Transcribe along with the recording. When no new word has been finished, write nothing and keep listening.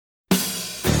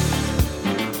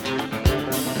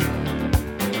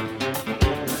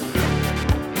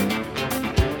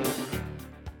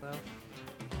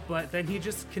But then he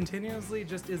just continuously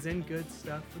just is in good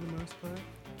stuff for the most part.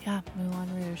 Yeah, Moulin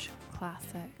Rouge,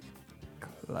 classic.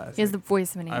 Classic. He has the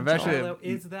voice of an I've angel. actually- Although,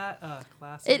 is that a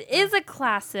classic? It is a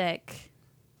classic.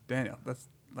 Daniel, that's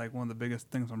like one of the biggest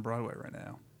things on Broadway right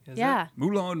now. Is Yeah.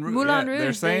 Moulin Rouge. Moulin They're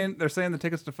Rouge, saying the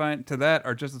tickets to that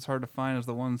are just as hard to find as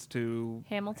the ones to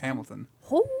Hamilton?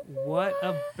 it? What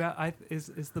about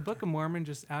is the Book of Mormon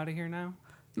just out of here now?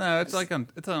 No, it's like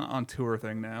it's on tour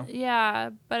thing now. Yeah,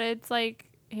 but it's like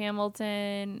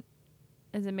Hamilton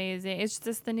is amazing. It's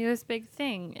just the newest big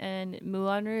thing. And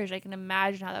Moulin Rouge, I can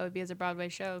imagine how that would be as a Broadway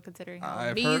show, considering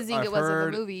how amazing it was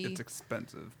in the movie. It's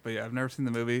expensive, but yeah, I've never seen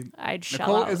the movie. I'd shell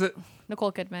Nicole, out. is it?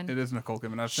 Nicole Kidman. It is Nicole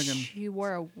Kidman. I was thinking. She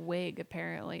wore a wig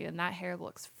apparently, and that hair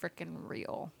looks freaking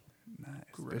real.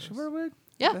 Nice. Did she wear a wig?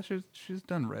 Yeah. She's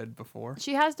done Red before.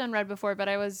 She has done Red before, but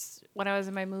when I was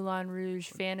in my Moulin Rouge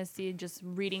fantasy, just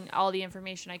reading all the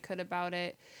information I could about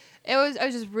it. I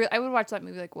would watch that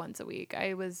movie like once a week.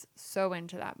 I was so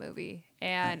into that movie,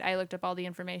 and I looked up all the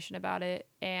information about it,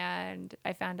 and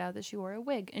I found out that she wore a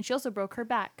wig, and she also broke her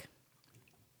back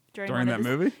During that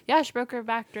movie? Yeah, she broke her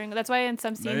back during. That's why in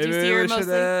some scenes Maybe you see her we mostly.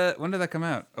 should, when did that come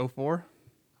out? 04?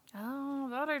 Oh,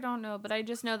 that I don't know, but I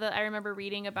just know that I remember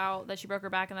reading about that she broke her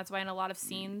back, and that's why in a lot of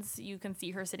scenes you can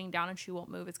see her sitting down and she won't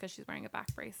move. It's because she's wearing a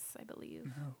back brace, I believe.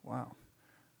 Oh, wow.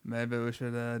 Maybe we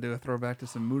should do a throwback to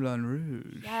some Moulin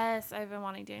Rouge. Yes, I've been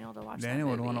wanting Daniel to watch Daniel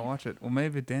that would movie. want to watch it. Well,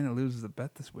 maybe if Daniel loses a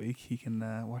bet this week, he can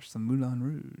watch some Moulin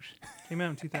Rouge. Came out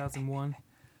in 2001.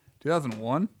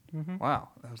 2001? Mm-hmm. Wow,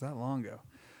 that was that long ago.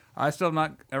 I still have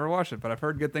not ever watched it, but I've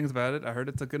heard good things about it. I heard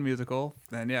it's a good musical,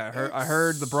 and yeah, I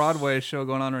heard the Broadway show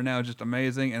going on right now is just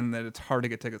amazing, and that it's hard to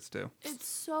get tickets to. It's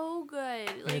so good.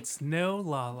 Like, It's no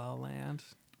La La Land.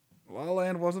 La La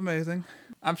Land was amazing.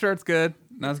 I'm sure it's good.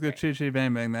 Not as good as Chitty Chitty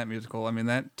Bang Bang, that musical. I mean,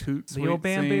 that toot sweet The old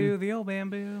bamboo, scene. the old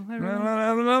bamboo. And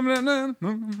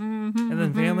And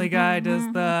then Family Guy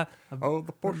does the Oh,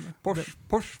 the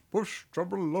push,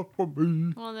 trouble up for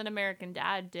me. well, then American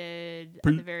Dad did at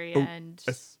the very end.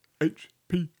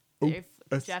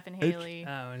 S-H-P-O-S. Jeff and Haley.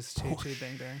 oh, it's Chitty Chitty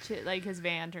Bang Bang. Like his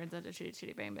van turns into Chitty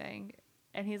Chitty Bang Bang,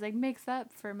 and he's like, "Makes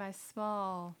up for my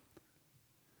small,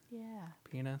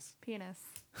 Penis. penis."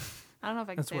 I don't know if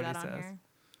I can That's say what that he on says. here.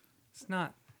 It's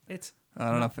not. It's. I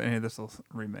don't know if any of this will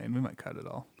remain. We might cut it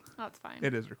all. Oh, it's fine.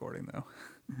 It is recording, though.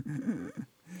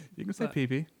 You can say But-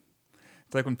 pee-pee.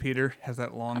 It's like when Peter has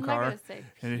that long I'm not car, gonna say.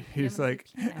 and pee, he's I'm gonna like,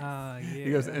 say penis. Yeah.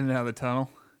 he goes in and out of the tunnel.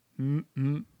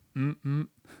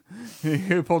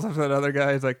 He pulls up to that other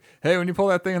guy. He's like, "Hey, when you pull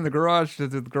that thing in the garage,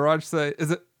 does the garage say,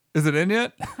 is it in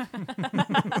yet?"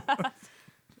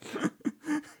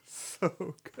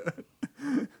 So good.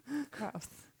 Gross.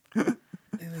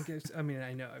 I mean,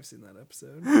 I know I've seen that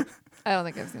episode. I don't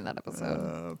think I've seen that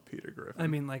episode. Peter Griffin. I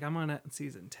mean, like I'm on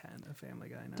season 10 of Family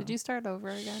Guy now. Did you start over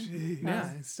again? Yeah.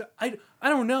 I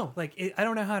don't know. Like I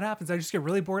don't know how it happens. I just get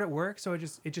really bored at work, so it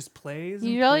just plays.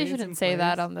 You and really plays shouldn't and say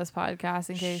that plays. on this podcast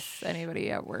in case anybody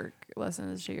at work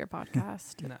listens to your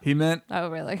podcast. No. he meant Oh,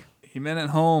 really? at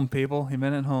home, people. He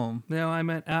meant at home. No, I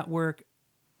meant at work,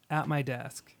 at my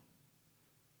desk.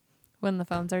 When the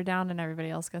phones are down and everybody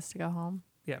else gets to go home.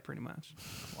 Yeah, pretty much.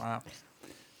 Wow.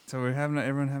 So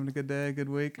everyone having a good day, a good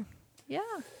week. Yeah.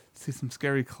 See some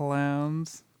scary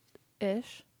clowns.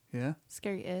 Ish. Yeah,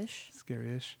 Scary-ish.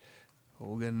 scary-ish.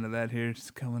 We'll get into that here.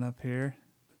 Just coming up here.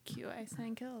 Cue Ice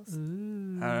Nine Kills.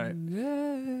 All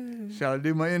right. Shall I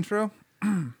do my intro?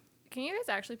 Can you guys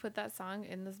actually put that song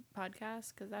in this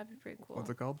podcast? Because that'd be pretty cool.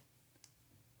 What's it called?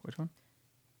 Which one?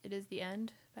 It Is the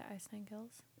End by Ice Nine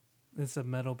Kills. It's a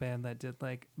metal band that did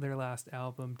like their last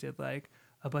album did like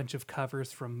a bunch of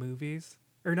covers from movies,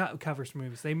 or not covers from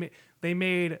movies. They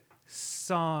made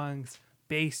songs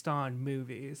based on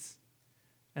movies,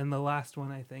 and the last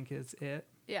one I think is it.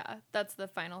 Yeah, that's the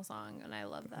final song, and I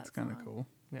love that. That's kind of song. cool.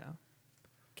 Yeah.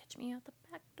 Catch me out the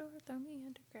back door, throw me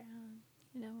underground.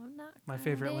 You know I'm not. My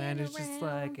favorite coming line is just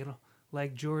around. like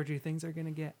like Georgie, things are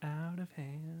gonna get out of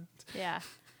hand. Yeah.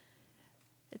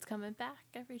 It's coming back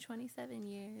every 27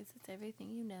 years. It's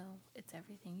everything you know. It's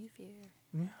everything you fear.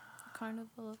 Yeah. A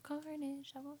carnival of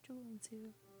carnage. I want you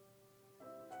into.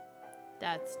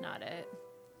 That's not it.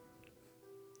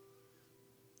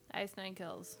 Ice Nine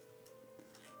Kills.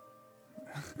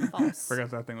 False. Forgot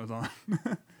that thing was on.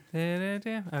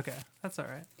 Okay, that's all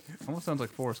right. Almost sounds like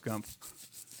Forrest Gump.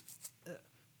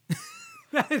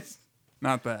 That's-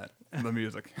 Not that. The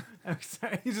music. I'm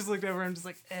sorry. He just looked over and just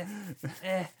like,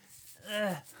 That's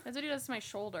what he does to my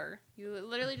shoulder. He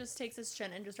literally just takes his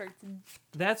chin and just starts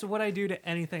That's what I do to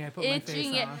anything I put my face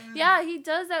itching it. on. Yeah, he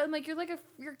does that. I'm like, you're like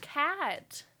your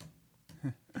cat.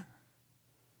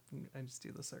 I just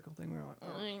do the circle thing. Where I'm like,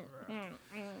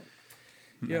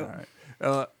 Yep. All right.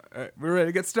 All right. We're ready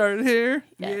to get started here.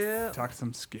 Yes. Yeah. Talk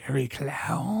some scary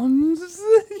clowns.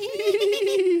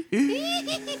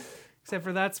 Except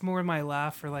for that's more my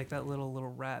laugh for like that little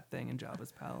rat thing in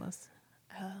Jabba's palace.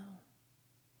 Oh.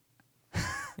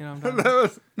 You know what I'm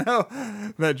talking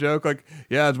about? That joke, like,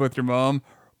 yeah, it's with your mom.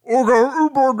 Ooga,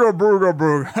 ooga, booga,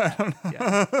 booga. I don't know.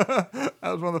 Yeah.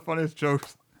 That was one of the funniest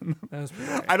jokes. That was pretty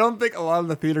great. I don't think a lot of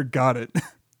the theater got it.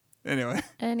 Anyway,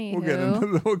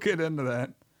 Anywho. we'll get into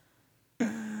that.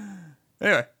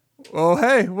 Anyway, well,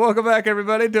 hey, welcome back,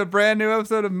 everybody, to a brand new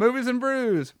episode of Movies and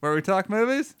Brews, where we talk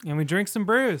movies. And we drink some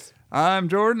brews. I'm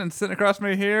Jordan, and sitting across from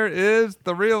me here is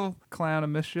the real clown of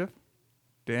mischief,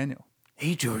 Daniel.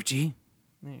 Hey, Georgie.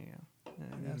 There you go.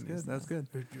 That's good. That's good.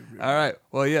 All right.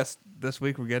 Well, yes, this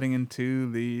week we're getting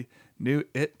into the new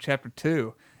It Chapter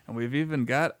 2, and we've even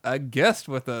got a guest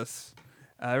with us.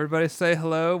 Everybody say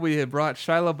hello. We have brought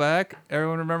Shiloh back.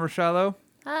 Everyone remember Shiloh?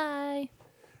 Hi.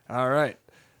 All right.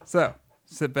 So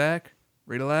sit back,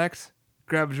 relax,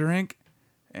 grab a drink,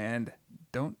 and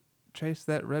don't chase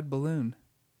that red balloon.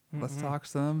 Let's talk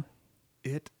some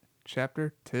It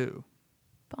Chapter 2.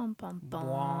 Bum, bum,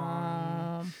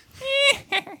 bum.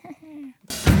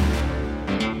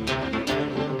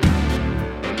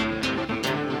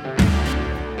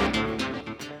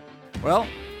 Well,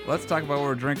 let's talk about what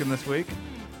we're drinking this week.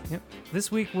 Yep.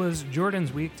 This week was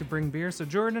Jordan's week to bring beer. So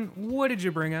Jordan, what did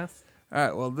you bring us? All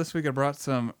right, well, this week I brought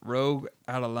some Rogue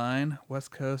Out of Line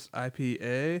West Coast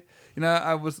IPA. You know,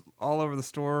 I was all over the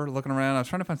store looking around. I was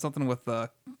trying to find something with a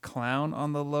clown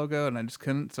on the logo, and I just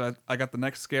couldn't. So I got the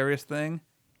next scariest thing,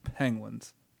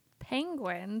 penguins.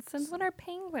 Penguins? Since when are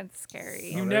penguins scary?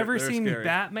 You've they're- never they're seen scary.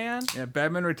 Batman? Yeah,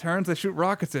 Batman Returns, they shoot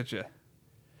rockets at you.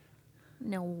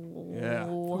 No. Yeah.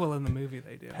 Well, in the movie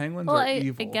they do. Penguins Well, are I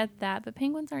evil. get that, but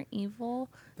penguins aren't evil.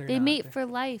 They're They not. mate They're- for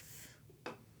life.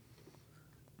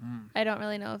 I don't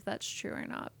really know if that's true or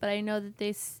not, but I know that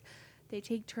they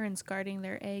take turns guarding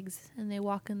their eggs and they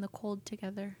walk in the cold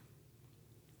together.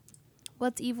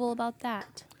 What's evil about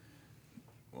that?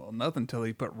 Well, nothing until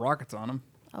you put rockets on them.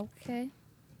 Okay.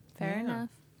 Fair Yeah. enough.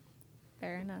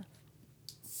 Fair enough.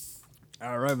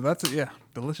 All right, but that's it. Yeah,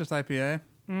 delicious IPA.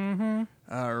 Mm-hmm.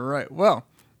 All right, well,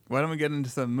 why don't we get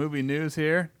into some movie news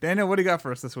here? Daniel, what do you got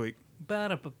for us this week?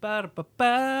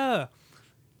 Ba-da-ba-ba-da-ba-ba.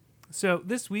 So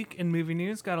this week in movie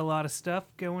news, got a lot of stuff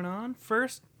going on.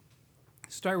 First,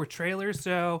 start with trailers.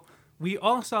 So we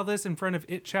all saw this in front of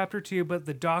It Chapter 2, but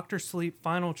the Dr. Sleep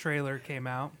final trailer came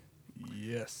out,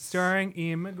 Yes. starring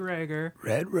Ian McGregor.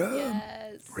 Red rum.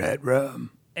 Yes. Red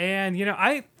rum. And, you know,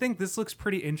 I think this looks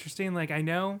pretty interesting. Like, I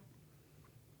know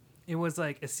it was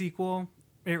like a sequel.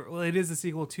 It is a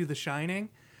sequel to The Shining.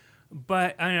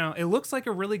 But, I don't know, it looks like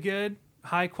a really good,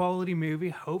 high-quality movie.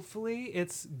 Hopefully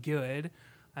it's good.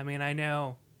 I mean, I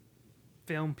know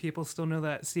film people still know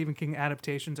that Stephen King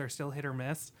adaptations are still hit or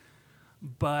miss.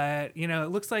 But, you know, it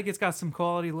looks like it's got some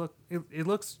quality. It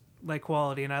looks like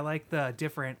quality, and I like the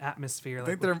different atmosphere. I Like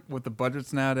think they're with the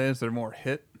budgets nowadays, they're more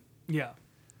hit. yeah.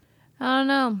 I don't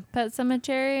know. Pet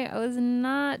Cemetery, I was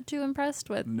not too impressed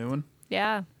with. New one.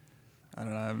 Yeah. I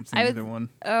don't know. I haven't seen I was- either one.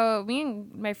 Oh, me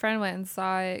and my friend went and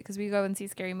saw it because we go and see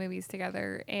scary movies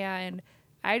together. And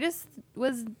I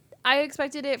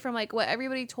expected it from like what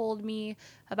everybody told me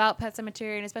about Pet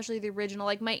Cemetery and especially the original.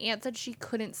 Like my aunt said she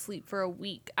couldn't sleep for a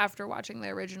week after watching the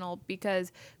original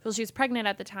because she was pregnant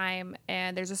at the time.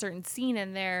 And there's a certain scene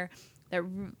in there that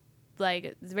like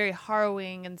it's very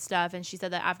harrowing and stuff. And she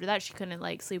said that after that she couldn't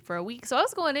like sleep for a week. So I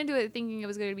was going into it thinking it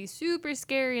was going to be super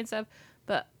scary and stuff.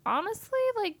 But honestly,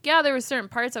 like, yeah, there were certain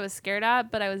parts I was scared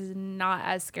at, but I was not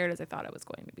as scared as I thought I was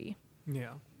going to be.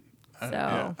 Yeah.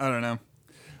 So I don't know.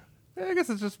 I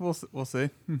guess it's just we'll see.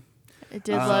 I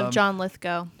did love John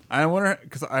Lithgow. I wonder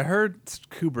because I heard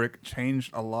Kubrick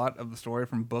changed a lot of the story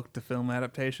from book to film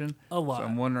adaptation. A lot. So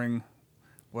I'm wondering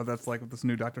what that's like with this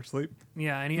new Dr. Sleep.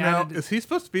 Yeah, and he Now, added... is he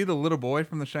supposed to be the little boy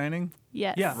from The Shining,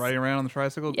 Yes. Yeah. riding around on the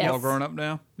tricycle, Yes. all grown up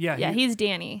now? Yeah, Yeah, he's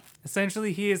Danny.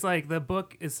 essentially he is like the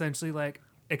book essentially like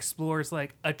explores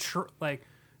like like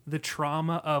the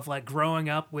trauma of like growing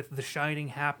up with The Shining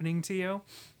happening to you.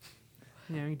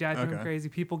 You know, your dad going Okay. crazy,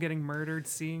 people getting murdered,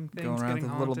 seeing things Going around getting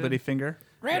with a haunted. little bitty finger.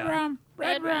 Red rum.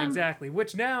 Red rum. Exactly.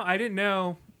 Which now I didn't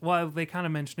know. Well, they kind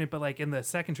of mentioned it, but like in the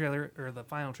second trailer or the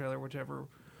final trailer, whichever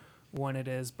one it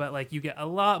is, but like you get a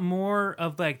lot more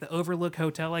of like the Overlook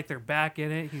Hotel, like they're back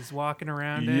in it. He's walking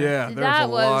around it. Yeah, there's That a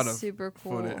was lot of super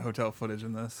cool. hotel footage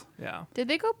in this. Yeah. Did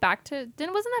they go back to? Wasn't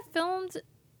that filmed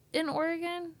in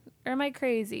Oregon? Or am I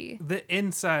crazy? The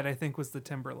inside, I think, was the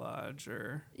Timber Lodge,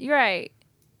 or You're right.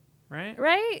 right?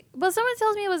 Right? Well, someone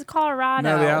tells me it was Colorado.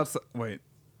 No, the outside. Wait,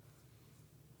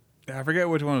 I forget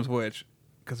which one was which.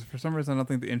 because for some reason I don't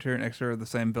think the interior and exterior are the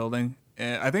same building.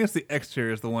 And I think it's the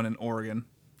exterior is the one in Oregon.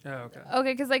 Oh, okay.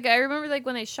 Okay, because like I remember like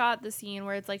when they shot the scene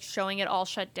where it's like showing it all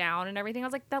shut down and everything. I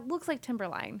was like, that looks like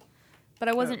Timberline, but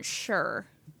I wasn't sure.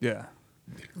 Yeah.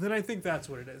 Then I think that's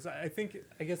what it is. I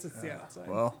guess it's the outside.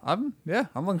 Well, I'm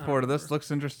looking forward to this. Looks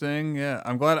interesting. Yeah,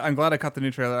 I'm glad I caught the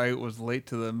new trailer. I was late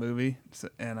to the movie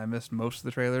and I missed most of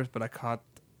the trailers, but I caught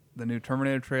the new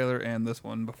Terminator trailer and this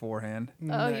one beforehand.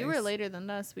 Oh, you were Nice. later than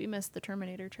us. We missed the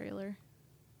Terminator trailer.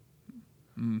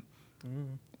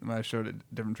 I showed it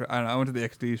different. I don't know. I went to the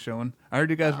XD showing. I heard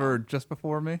you guys were just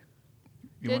before me.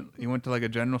 You went to like a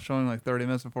general showing like 30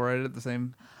 minutes before I did at the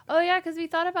same. Oh yeah, because we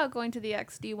thought about going to the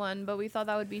XD one, but we thought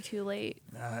that would be too late.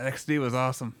 XD was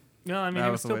awesome. No, I mean That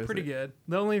it was was the way still to pretty see it. good.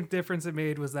 The only difference it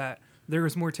made was that there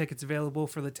was more tickets available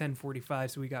for the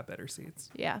 1045, so we got better seats.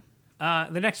 Yeah.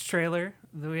 The next trailer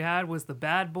that we had was the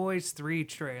Bad Boys 3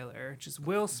 trailer, which is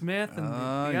Will Smith and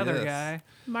the other yes. guy,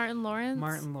 Martin Lawrence.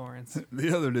 Martin Lawrence.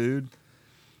 The other dude.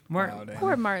 Martin, Oh, damn.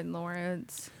 Poor Martin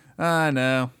Lawrence. I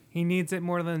know. he needs it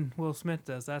more than Will Smith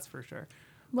does, that's for sure.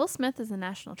 Will Smith is a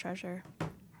national treasure.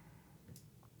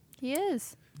 He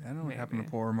is. I don't know what happened Maybe.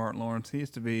 to poor Martin Lawrence. He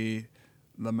used to be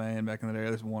the man back in the day.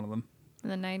 At least one of them. In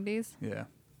the 90s. Yeah.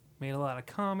 Made a lot of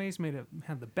comedies,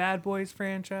 had the Bad Boys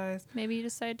franchise. Maybe he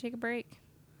decided to take a break.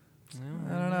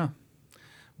 I don't know.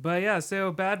 But yeah,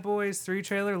 so Bad Boys 3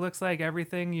 trailer looks like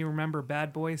everything you remember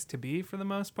Bad Boys to be for the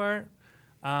most part.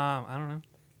 I don't know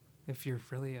if you're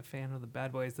really a fan of the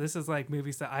Bad Boys. This is like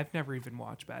movies that I've never even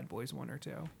watched Bad Boys 1 or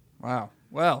 2. Wow.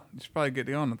 Well, you should probably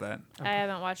get on with that. I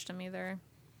haven't watched him either.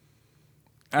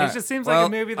 It just seems like a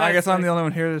movie I guess that's I'm the like- only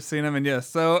one here that's seen them, and yes.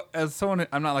 So as someone,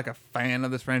 I'm not like a fan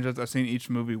of this franchise. I've seen each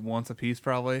movie once a piece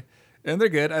probably, and they're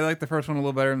good. I like the first one a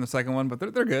little better than the second one, but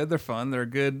they're good. They're fun. They're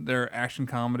good. They're action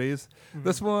comedies.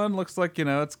 This one looks like it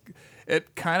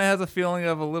kind of has a feeling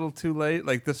of a little too late.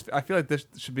 Like this, I feel like this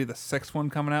should be the sixth one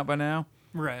coming out by now.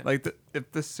 Right. Like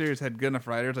if this series had good enough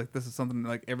writers, like this is something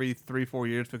like every 3-4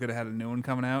 years we could have had a new one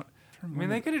coming out. I mean,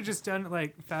 they could have just done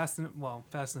like Fast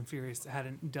and Furious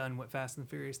hadn't done what Fast and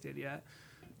Furious did yet.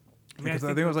 I mean, Because I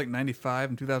think it was like 95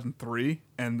 and 2003,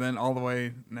 and then all the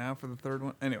way now for the third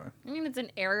one. Anyway. I mean, it's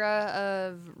an era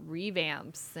of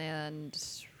revamps and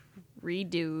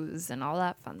redos and all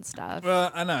that fun stuff.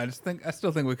 Well, I know. I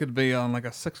still think we could be on like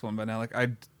a sixth one by now. Like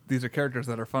these are characters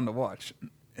that are fun to watch,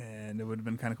 and it would have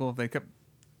been kind of cool if they kept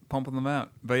pumping them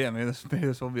out. But yeah, maybe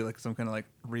this will be like some kind of like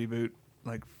reboot,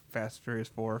 like Fast and Furious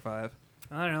 4 or 5.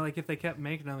 I don't know. Like if they kept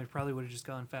making them, they probably would have just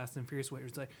gone Fast and Furious. Where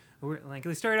it's like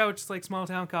they started out with just like small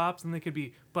town cops, and they could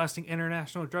be busting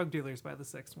international drug dealers by the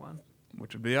sixth one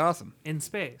Which would be awesome. in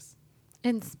space.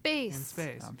 In space. In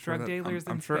space, I'm sure drug that- dealers.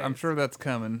 I'm in sure. space. I'm sure that's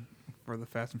coming for the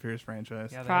Fast and Furious franchise.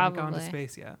 Yeah, they haven't gone to Probably.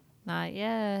 space yet. Not But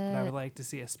I would yet. like to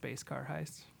see a space car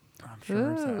heist. I'm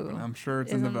sure it's happening. Ooh. I'm sure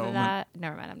it's in Isn't development. that?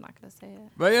 Never mind. I'm not gonna say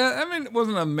it. But yeah, I mean, it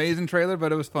wasn't an amazing trailer,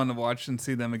 but it was fun to watch and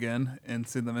see them again and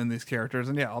see them in these characters.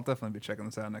 And yeah, I'll definitely be checking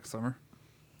this out next summer.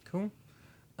 Cool.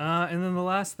 And then the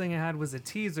last thing I had was a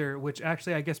teaser, which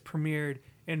actually I guess premiered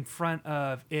in front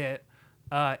of it.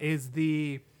 Is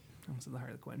the I almost said the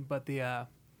Harley Quinn, but the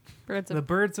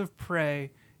Birds of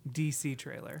Prey DC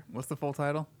trailer. What's the full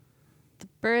title?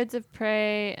 Birds of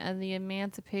Prey and the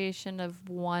Emancipation of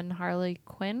One Harley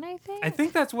Quinn. I think. I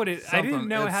think that's what it. I didn't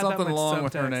know it it's had that something much along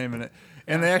with her subtext. name in it,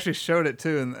 and they actually showed it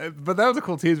too. And but that was a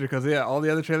cool teaser because yeah, all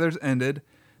the other trailers ended.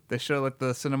 They showed like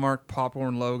the Cinemark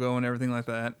popcorn logo and everything like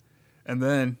that, and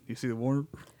then you see the Warner.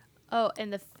 Oh,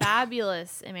 and the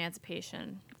fabulous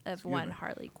Emancipation of One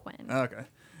Harley Quinn. Okay,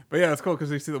 but yeah, it's cool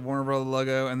because you see the Warner Brothers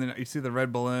logo, and then you see the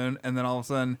red balloon, and then all of a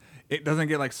sudden it doesn't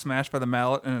get like smashed by the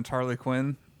mallet, and it's Harley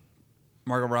Quinn,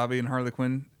 Margot Robbie, and Harley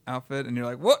Quinn outfit, and you're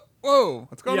like, what? Whoa,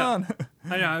 what's going Yeah. on?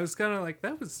 I know. I was kind of like,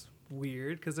 that was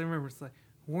weird because I remember it's like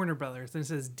Warner Brothers and it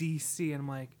says DC, and I'm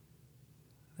like,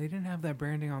 they didn't have that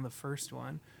branding on the first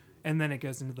one. And then it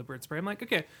goes into the bird spray. I'm like,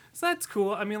 okay, so that's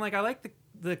cool. I mean, like, I like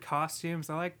the costumes.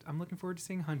 I'm looking forward to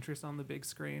seeing Huntress on the big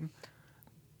screen.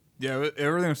 Yeah,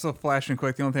 everything was so flashing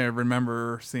quick. The only thing I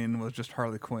remember seeing was just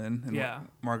Harley Quinn and Yeah.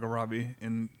 Margot Robbie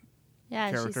in. Yeah,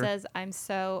 and she character. says, "I'm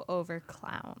so over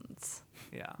clowns."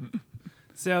 Yeah.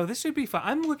 So this should be fun.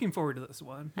 I'm looking forward to this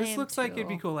one. I This am looks like it'd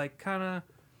be too. cool. Like, kind of.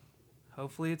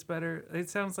 Hopefully it's better. It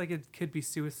sounds like it could be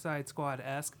Suicide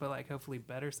Squad-esque, but like hopefully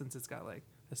better since it's got like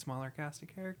a smaller cast of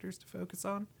characters to focus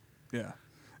on. Yeah.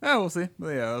 Yeah, we'll see. But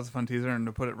yeah, that was a fun teaser, and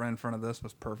to put it right in front of this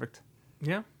was perfect.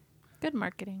 Yeah. Good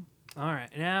marketing. All right.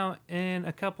 Now, in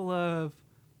a couple of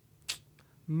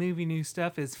movie news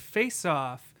stuff, is Face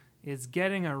Off is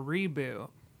getting a reboot.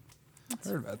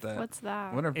 Heard about that. What's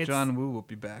that? I wonder if It's- John Woo will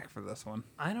be back for this one.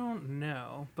 I don't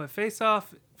know, but Face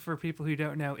Off, for people who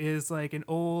don't know, is like an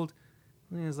old,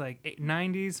 I think it was like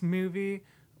 90s movie,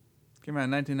 Came out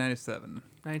in 1997.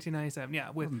 1997. Yeah,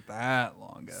 with Wasn't that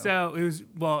long ago. so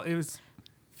it was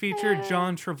featured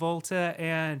John Travolta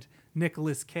and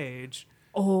Nicolas Cage,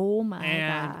 Oh my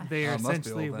and god. they are Oh, it must be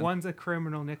essentially old then. one's a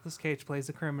criminal. Nicolas Cage plays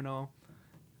a criminal,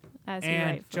 As he and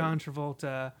rightfully- John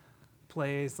Travolta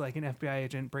plays like an FBI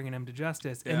agent bringing him to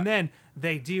justice, Yeah. and then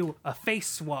they do a face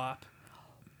swap,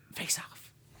 Face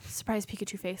Off. Surprise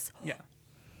Pikachu face. Yeah.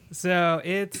 So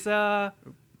it's a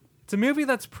movie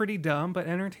that's pretty dumb but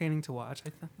entertaining to watch.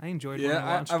 I enjoyed it when I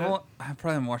yeah, watched I it.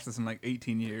 probably haven't watched this in like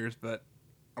 18 years, but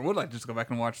I would like to just go back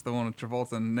and watch the one with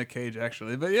Travolta and Nick Cage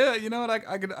actually. But yeah, you know what?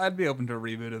 I'd be open to a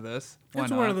reboot of this. Why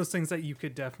It's not? one of those things that you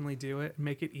could definitely do it and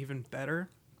make it even better.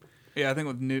 Yeah, I think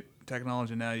with new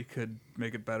technology now, you could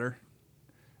make it better.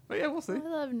 But yeah, we'll see. I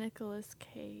love Nicolas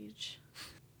Cage.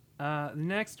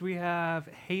 Next, we have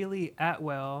Haley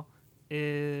Atwell,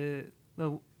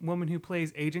 the woman who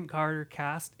plays Agent Carter,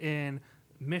 cast in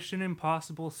Mission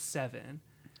Impossible 7.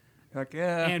 Heck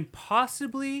yeah. And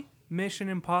possibly Mission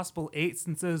Impossible 8,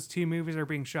 since those two movies are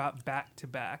being shot back to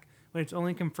back. But it's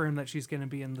only confirmed that she's going to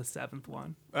be in the 7th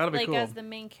one, That'll be Like cool. as the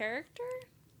main character?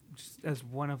 just as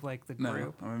one of like the No,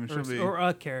 group. I mean, or, she'll be- or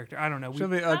a character. I don't know. She'll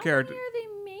be How a character. many are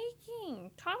they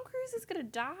making? Tom Cruise is gonna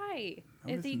die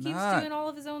No, if he he's keeps not. doing all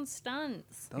of his own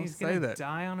stunts. Don't He's say gonna that.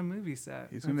 die on a movie set.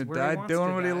 He's That's gonna where die wants doing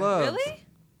to what he die. loves. Really?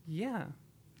 Yeah.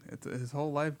 It's his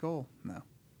whole life goal. No.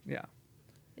 Yeah.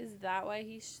 Is that why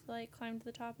he like climbed to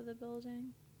the top of the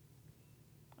building?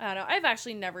 I don't know. I've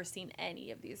actually never seen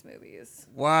any of these movies.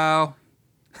 Wow.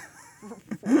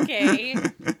 Okay.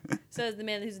 Says the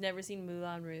man who's never seen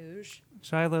Moulin Rouge.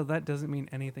 Shiloh, that doesn't mean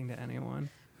anything to anyone.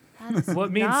 That is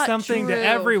What means not something true. to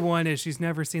everyone is she's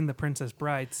never seen The Princess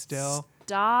Bride still.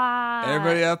 Stop.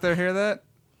 Everybody out there hear that?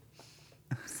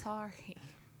 Sorry.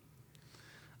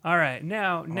 All right,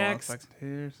 now Hold on a next. second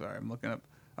here. Sorry, I'm looking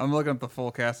up the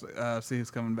full cast. See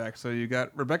who's coming back. So you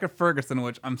got Rebecca Ferguson,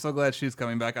 which I'm so glad she's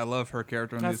coming back. I love her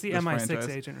character in That's this the MI6 franchise.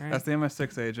 agent, right? That's the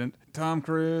MI6 agent. Tom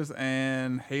Cruise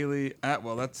and Haley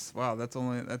Atwell.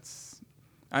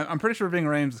 I'm pretty sure Ving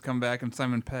Rhames is coming back and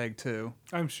Simon Pegg too.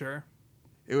 I'm sure.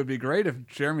 It would be great if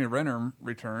Jeremy Renner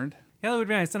returned. Yeah, that would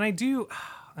be nice. And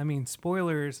I mean,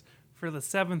 spoilers for the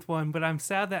 7th one, but I'm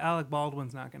sad that Alec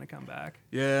Baldwin's not going to come back.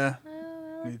 Yeah,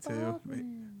 Oh, me too.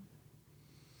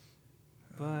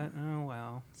 But, oh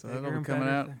well. So Bigger that'll be and coming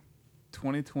better out thing.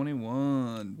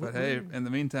 2021. But hey, in the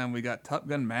meantime, we got Top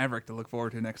Gun Maverick to look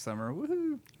forward to next summer.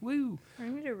 Woohoo! Woo. I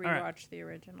need to rewatch right. the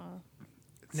original.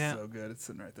 It's Now- so good. It's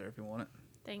sitting right there if you want it.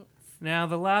 Thanks. Now,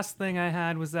 the last thing I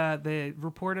had was that they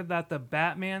reported that the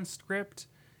Batman script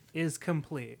is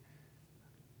complete.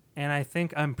 And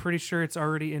I'm pretty sure it's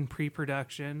already in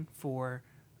pre-production for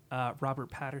Robert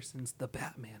Patterson's The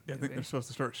Batman Yeah, I movie. think they're supposed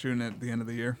to start shooting it at the end of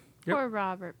the year. Yep. Poor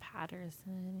Robert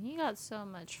Patterson. He got so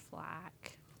much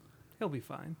flack. He'll be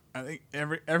fine. I think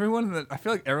everyone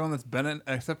that's been in,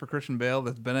 except for Christian Bale,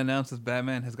 that's been announced as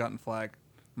Batman has gotten flack.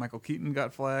 Michael Keaton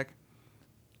got flack.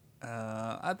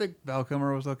 I think Val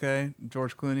Kilmer was okay.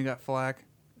 George Clooney got flack,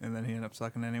 and then he ended up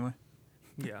sucking anyway.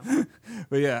 Yeah.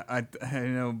 But yeah, I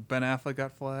Ben Affleck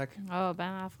got flack. Oh,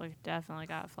 Ben Affleck definitely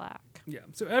got flack. Yeah.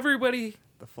 So everybody,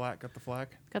 The flack got the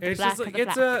flack. Got the it's flack. just like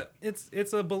got the flack.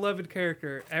 it's a beloved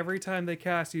character. Every time they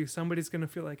cast you, somebody's gonna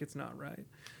feel like it's not right.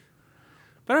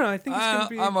 But I don't know. I think it's gonna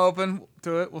be. I'm open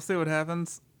to it. We'll see what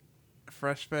happens.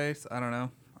 Fresh face. I don't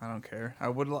know. I don't care. I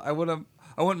wouldn't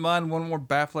mind one more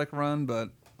Batfleck run, but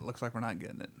it looks like we're not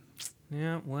getting it.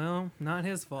 Yeah. Well, not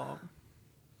his fault.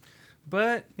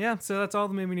 But yeah. So that's all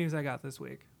the movie news I got this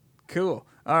week. Cool.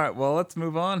 All right. Well, let's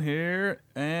move on here.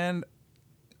 And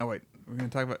wait, we're gonna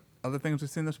talk about other things we've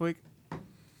seen this week.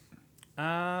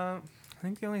 I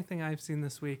think the only thing I've seen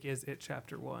this week is It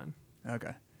Chapter 1.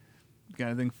 Okay. Got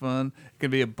anything fun? It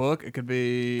could be a book. It could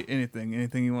be anything.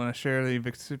 Anything you want to share that you've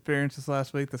experienced this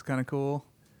last week that's kind of cool.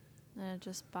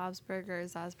 Just Bob's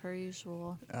Burgers as per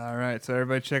usual. All right. So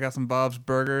everybody check out some Bob's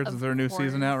Burgers. Of Is there a new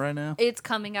season course. out right now? It's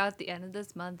coming out at the end of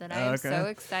this month, and I am Okay. so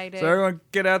excited. So everyone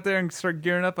get out there and start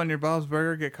gearing up on your Bob's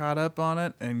Burger, get caught up on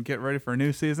it, and get ready for a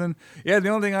new season. Yeah, the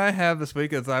only thing I have this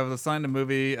week is I was assigned a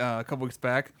movie a couple weeks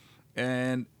back,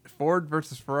 and Ford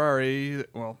versus Ferrari,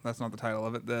 well, that's not the title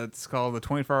of it. That's called The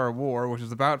 24-Hour War, which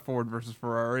is about Ford versus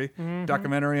Ferrari.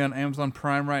 Documentary on Amazon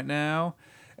Prime right now.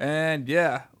 And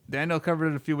yeah, Daniel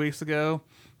covered it a few weeks ago,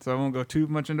 so I won't go too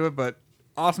much into it, but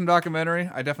awesome documentary.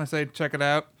 I definitely say check it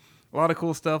out. A lot of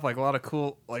cool stuff, like a lot of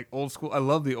cool, like old school. I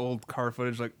love the old car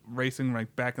footage, like racing,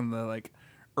 like back in the like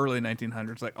early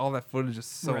 1900s. Like all that footage is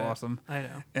so Right. awesome. I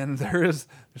know. And there's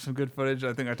some good footage.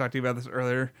 I think I talked to you about this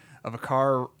earlier of a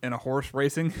car and a horse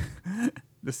racing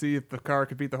to see if the car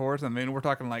could beat the horse. I mean, we're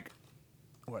talking like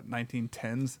what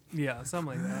 1910s. Yeah,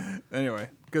 something like that. Anyway,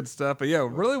 good stuff. But yeah,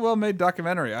 really well made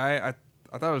documentary. I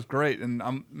thought it was great,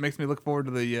 and makes me look forward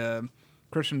to the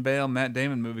Christian Bale, Matt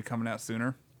Damon movie coming out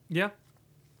sooner. Yeah.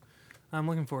 I'm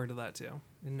looking forward to that too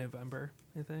in November,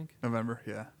 I think. November,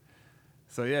 yeah.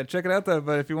 So yeah, check it out though.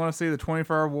 But if you want to see the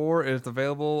 24-Hour War, it's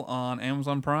available on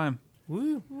Amazon Prime.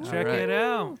 Woo! Check right. it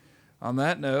out. On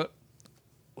that note,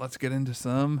 let's get into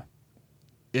some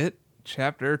It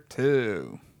Chapter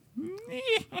 2.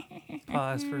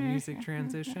 Pause for music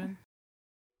transition.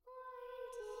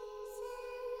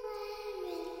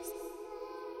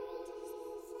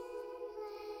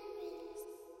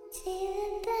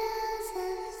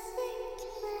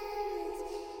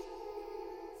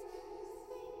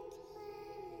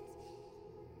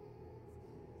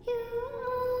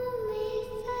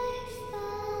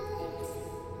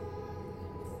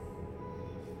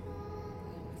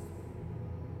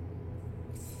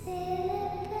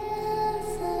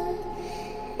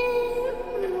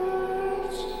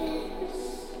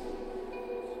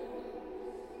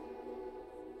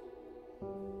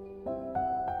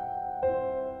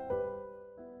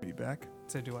 Be back.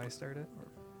 So do I start it?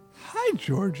 Hi,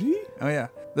 Georgie. Oh, yeah.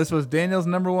 This was Daniel's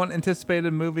number one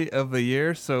anticipated movie of the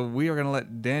year, so we are going to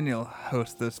let Daniel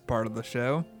host this part of the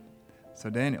show. So,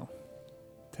 Daniel,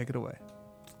 take it away.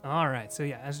 All right. So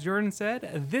yeah, as Jordan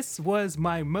said, this was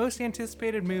my most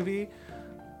anticipated movie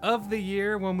of the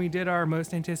year when we did our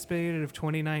most anticipated of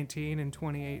 2019 and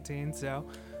 2018. So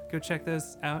go check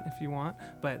those out if you want.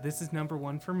 But this is number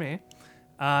one for me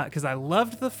because I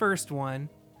loved the first one.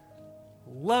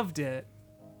 Loved it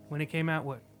when it came out,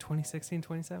 what, 2016,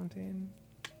 2017?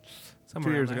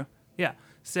 Somewhere 2 years around there. ago. Yeah.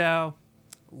 So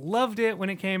loved it when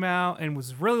it came out and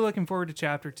was really looking forward to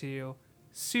chapter 2.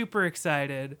 Super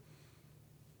excited.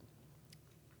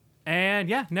 And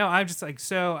yeah, no, I was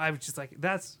just like,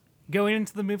 that's going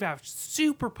into the movie. I was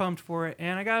super pumped for it.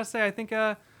 And I gotta say, I think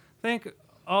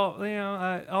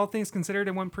all things considered,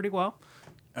 it went pretty well.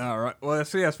 All right. Well,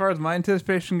 so yeah, as far as my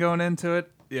anticipation going into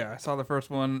it, yeah, I saw the first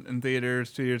one in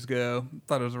theaters 2 years ago.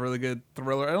 Thought it was a really good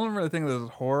thriller. I don't really think it was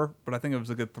horror, but I think it was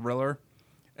a good thriller.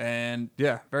 And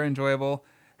yeah, very enjoyable.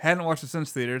 Hadn't watched it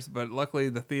since theaters, but luckily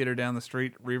the theater down the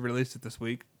street re-released it this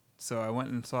week. So I went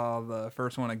and saw the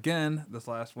first one again this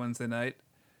last Wednesday night.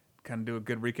 Kind of do a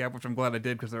good recap, which I'm glad I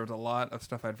did because there was a lot of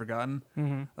stuff I'd forgotten.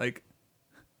 Mm-hmm. Like,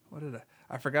 what did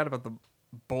I forgot about the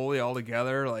bully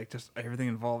altogether, like just everything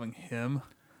involving him,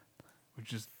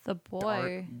 which is The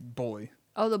boy. bully.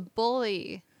 Oh, the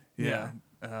bully. Yeah.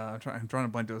 I'm trying to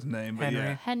blank to his name, but Henry.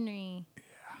 yeah, Henry.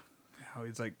 how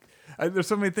he's like, there's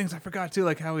so many things I forgot too,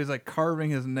 like how he's like carving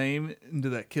his name into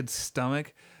that kid's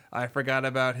stomach. I forgot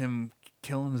about him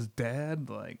killing his dad.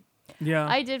 Like, Yeah.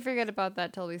 I did forget about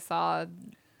that till we saw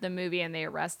the movie and they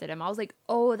arrested him. I was like,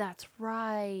 oh, that's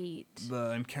right.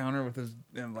 the encounter with his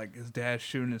dad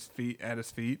shooting his feet at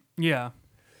his feet. yeah.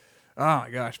 Oh my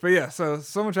gosh. But yeah, so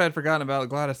much I had forgotten about.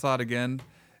 Glad I saw it again.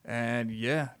 And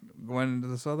yeah, going into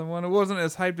this other one, it wasn't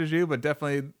as hyped as you, but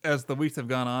definitely as the weeks have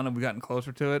gone on and we've gotten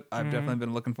closer to it, I've definitely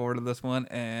been looking forward to this one.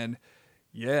 And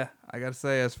yeah, I got to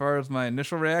say, as far as my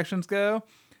initial reactions go,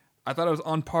 I thought it was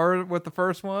on par with the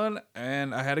first one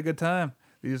and I had a good time.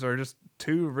 These are just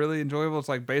two really enjoyable. It's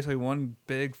like basically one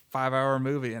big 5-hour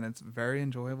movie and it's very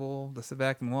enjoyable to sit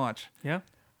back and watch. Yeah.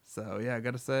 So yeah, I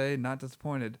got to say, not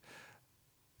disappointed.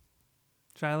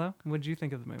 Shiloh, what did you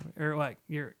think of the movie? Or like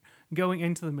you're going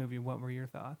into the movie, what were your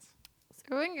thoughts? So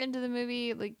going into the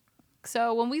movie,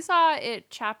 so when we saw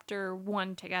it chapter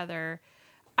 1 together,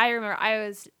 I remember I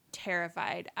was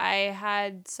terrified.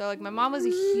 My mom was a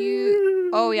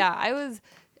huge, I was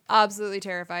absolutely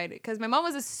terrified because my mom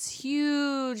was a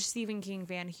huge Stephen King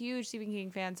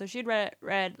fan. So she'd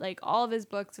read like all of his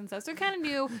books and stuff. So kind of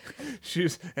knew.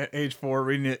 She's at age 4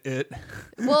 reading it.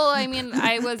 Well, I mean,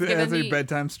 I was given As a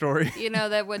bedtime story.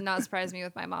 that would not surprise me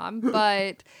with my mom.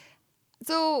 But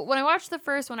so when I watched the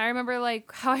first one, I remember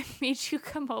like how I made you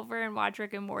come over and watch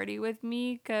Rick and Morty with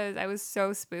me because I was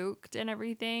so spooked and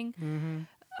everything. Mm-hmm.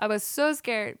 I was so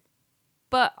scared.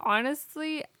 But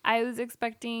honestly, I was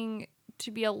expecting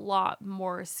to be a lot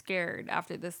more scared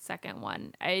after the second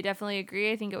one. I definitely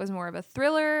agree. I think it was more of a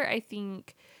thriller. I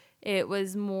think it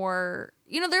was more,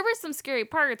 there were some scary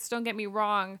parts, don't get me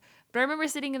wrong. But I remember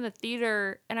sitting in the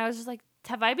theater and I was just like,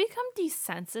 have I become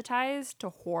desensitized to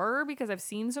horror because I've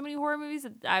seen so many horror movies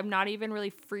that I'm not even really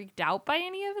freaked out by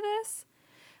any of this?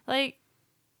 Like,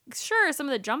 sure, some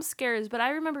of the jump scares, but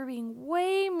I remember being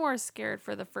way more scared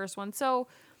for the first one. So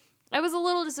I was a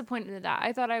little disappointed in that.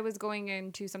 I thought I was going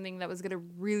into something that was going to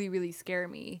really, really scare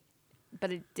me,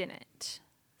 but it didn't.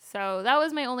 So that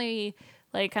was my only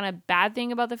like kind of bad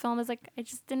thing about the film is like I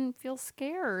just didn't feel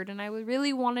scared, and I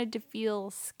really wanted to feel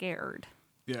scared.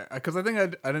 Yeah, because I think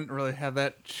I didn't really have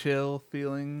that chill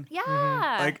feeling.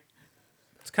 Yeah. Like,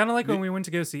 It's kind of like when we went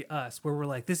to go see Us, where we're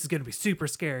like, this is going to be super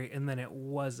scary, and then it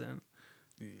wasn't.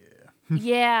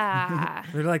 yeah.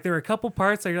 They're like, there were a couple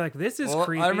parts that you're like, this is well,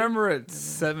 creepy. I remember at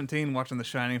 17 watching The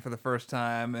Shining for the first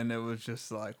time, and it was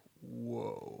just like,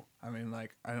 whoa. I mean,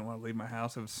 like, I didn't want to leave my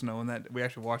house. It was snowing that. We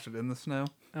actually watched it in the snow.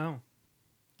 Oh.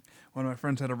 One of my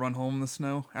friends had to run home in the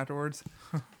snow afterwards.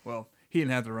 Well, he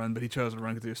didn't have to run, but he chose to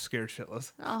run because he was scared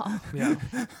shitless. Oh. Yeah.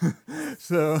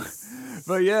 So,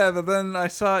 but then I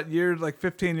saw it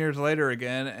 15 years later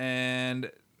again,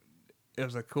 and it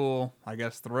was a cool, I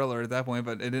guess, thriller at that point,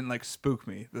 but it didn't like spook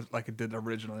me like it did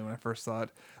originally when I first saw it.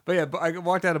 But yeah, I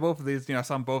walked out of both of these, I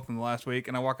saw them both in the last week,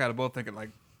 and I walked out of both thinking like,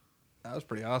 that was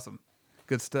pretty awesome.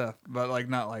 Good stuff. But like,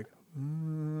 not like, I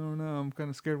don't know, I'm kind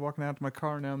of scared walking out to my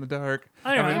car now in the dark.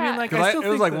 I don't know. I mean, like, I still it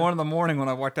was think like 1 a.m. when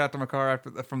I walked out to my car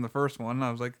from the first one, and I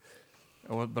was like,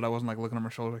 but I wasn't like looking on my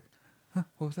shoulder like, huh,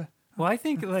 what was that? Well, I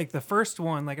think like the first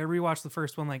one, like I rewatched the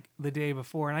first one like the day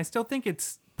before, and I still think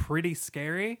it's pretty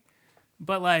scary.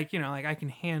 But like, like I can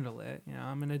handle it.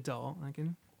 I'm an adult. I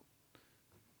can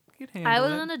handle I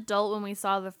was it. an adult when we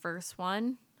saw the first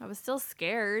one. I was still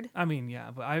scared. I mean, yeah,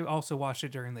 but I also watched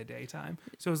it during the daytime,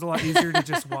 so it was a lot easier to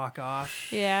just walk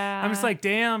off. Yeah. I'm just like,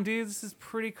 damn, dude, this is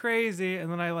pretty crazy.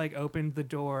 And then I like opened the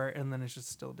door, and then it's just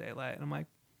still daylight. And I'm like,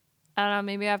 I don't know.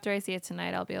 Maybe after I see it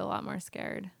tonight, I'll be a lot more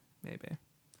scared. maybe.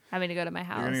 Having to go to my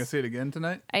house. You're gonna go see it again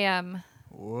tonight? I am.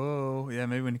 Whoa, yeah,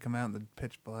 maybe when you come out in the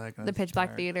pitch black. and The it's pitch black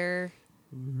dark. theater.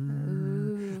 Ooh.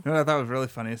 You know what I thought was really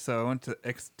funny? So I went to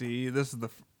XD. This is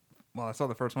I saw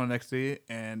the first one in XD,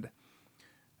 and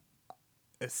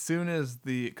as soon as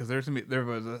because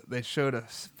they showed a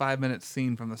 5-minute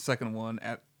scene from the second one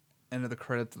at end of the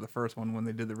credits of the first one when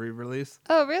they did the re-release.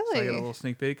 Oh, So I really? got a little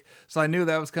sneak peek. So I knew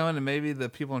that was coming, and maybe the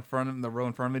people in front of me, the row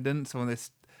in front of me, didn't. So when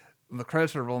the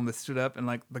credits were rolling, they stood up, and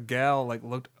like the gal like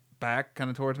looked back kind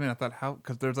of towards me, and I thought, how?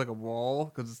 Because there's like a wall,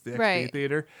 because it's the XD Right.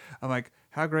 theater. I'm like,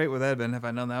 how great would that have been if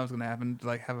I known that was going to happen? To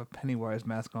like have a Pennywise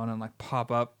mask on and like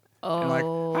pop up. And, like,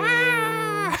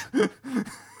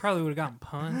 Probably would have gotten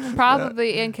punched.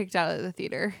 Probably and kicked out of the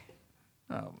theater.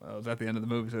 oh, well, it was at the end of the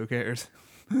movie, so who cares?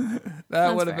 That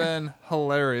That's would have fair. been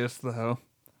hilarious, though.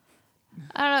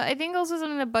 I don't know. I think also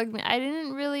something that bugged me. I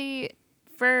didn't really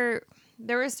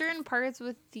there were certain parts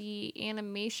with the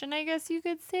animation, I guess you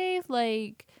could say,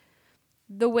 like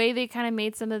the way they kind of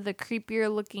made some of the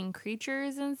creepier looking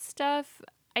creatures and stuff.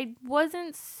 I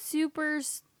wasn't super.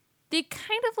 They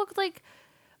kind of looked like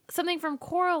something from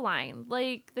Coraline,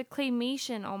 like the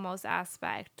claymation almost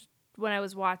aspect when I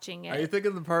was watching it. Are you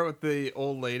thinking the part with the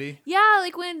old lady? Yeah,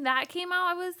 like when that came out,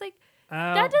 I was like,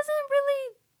 that doesn't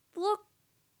really look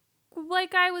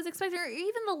like I was expecting. Or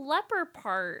even the leper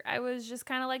part, I was just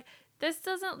kind of like, this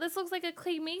looks like a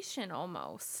claymation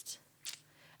almost.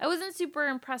 I wasn't super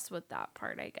impressed with that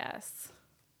part, I guess.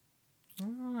 I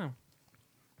don't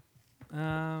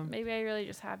know. Maybe I really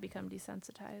just have become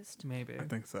desensitized. Maybe. I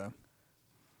think so.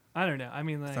 I don't know. I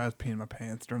mean, like, So I was peeing my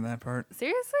pants during that part.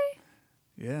 Seriously?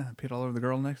 Yeah, I peed all over the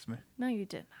girl next to me. No, you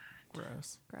did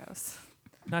gross. not. Gross.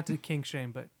 Not to kink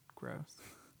shame, but gross.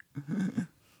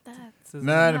 That's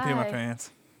No, I didn't pee my Why?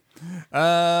 pants.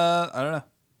 I don't know.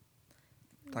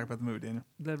 Talk about the movie, Daniel.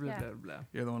 Blah, blah, Yeah. blah, blah.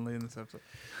 You're the one leading this episode.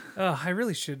 Oh, I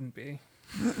really shouldn't be.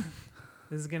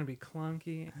 This is going to be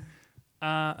clunky.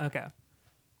 Okay.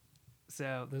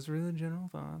 So those were the general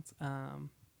thoughts.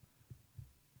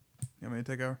 You want me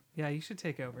to take over? Yeah, you should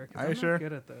take over. 'Cause Are you I'm sure? not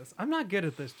good at this. I'm not good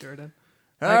at this, Jordan.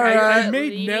 All Like, I right.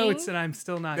 made Leading? notes and I'm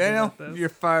still not Daniel, good at this. you're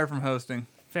fired from hosting.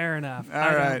 Fair enough. All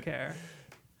I don't right. care.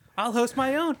 I'll host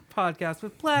my own podcast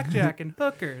with blackjack and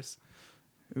hookers.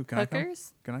 Ooh, can I Hookers?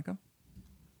 come? Can I come?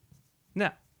 No,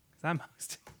 'cause I'm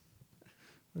hosting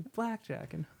with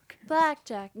blackjack and hookers.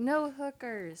 Blackjack, no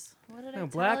hookers. What did No, I tell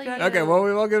blackjack? you? Okay, well,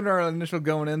 we've all given our initial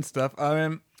going in stuff. I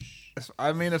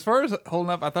mean, as far as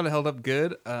holding up, I thought it held up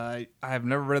good. I have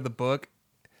never read the book.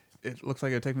 It looks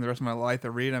like it would take me the rest of my life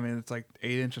to read. I mean, it's like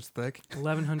 8 inches thick.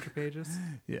 1,100 pages.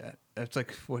 Yeah, it's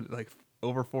like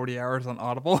over 40 hours on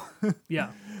Audible.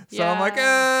 Yeah. So I'm like,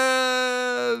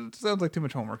 sounds like too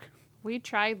much homework. We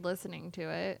tried listening to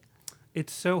it.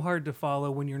 It's so hard to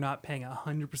follow when you're not paying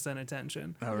 100%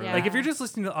 attention. Oh, really? Yeah. Like if you're just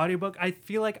listening to the audiobook, I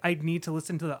feel like I'd need to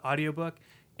listen to the audiobook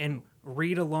and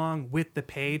read along with the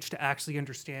page to actually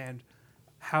understand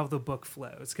how the book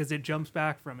flows, because it jumps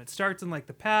back from, it starts in like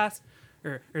the past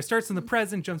or it starts in the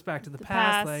present, jumps back to the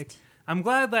past. past. Like I'm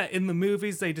glad that in the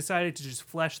movies they decided to just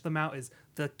flesh them out as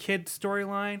the kid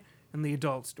storyline and the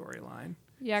adult storyline.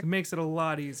 Yeah. It makes it a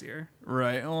lot easier.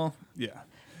 Right. Well, yeah.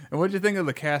 And what did you think of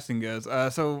the casting, guys?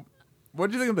 So, what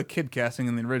did you think of the kid casting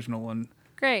in the original one?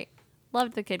 Great.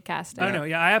 Loved the kid casting. I don't know.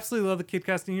 Yeah, I absolutely love the kid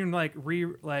casting. Even like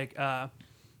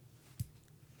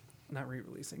not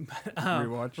re-releasing, but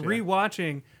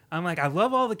rewatching. I'm like, I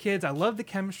love all the kids. I love the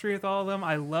chemistry with all of them.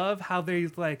 I love how they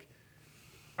like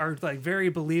are like very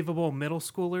believable middle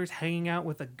schoolers hanging out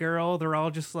with a girl. They're all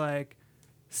just like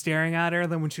staring at her.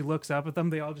 Then when she looks up at them,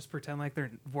 they all just pretend like they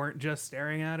weren't just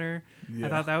staring at her. Yeah. I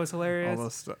thought that was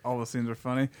hilarious. All those scenes are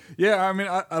funny. Yeah, I mean,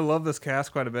 I love this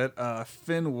cast quite a bit.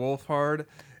 Finn Wolfhard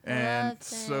and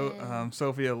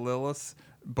Sophia Lillis.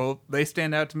 Both they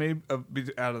stand out to me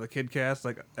out of the kid cast,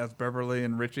 like as Beverly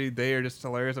and Richie. They are just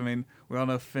hilarious. I mean, we all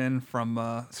know Finn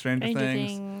from Stranger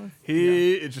Things.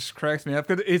 It just cracks me up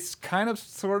because it's kind of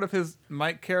sort of his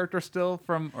Mike character still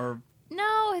from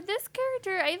No, this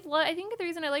character, I think the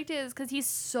reason I liked it is because he's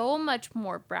so much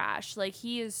more brash. Like,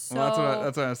 he is so... Well,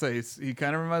 that's what I say. He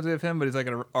kind of reminds me of him, but he's like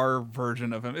our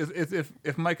version of him.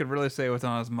 If Mike could really say what's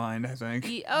on his mind, I think.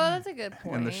 That's a good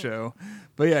point. In the show.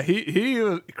 But yeah,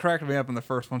 he cracked me up in the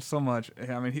first one so much.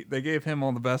 I mean, they gave him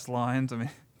all the best lines. I mean,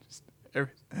 I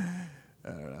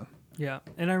don't know. Yeah,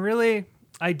 and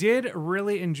I did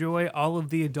really enjoy all of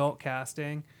the adult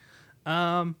casting.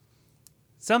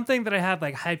 Something that I had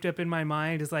like hyped up in my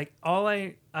mind is like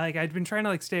I'd been trying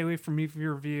to like stay away from movie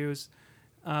reviews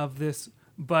of this,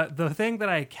 but the thing that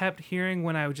I kept hearing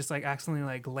when I would just like accidentally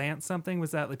like glance something was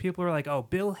that like people were like, "Oh,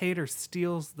 Bill Hader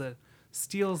steals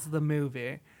the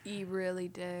movie." He really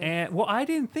did. And well, I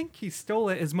didn't think he stole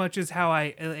it as much as how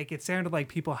it sounded like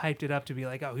people hyped it up to be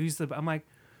like, "Oh, who's the?" I'm like,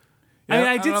 Yeah, I mean,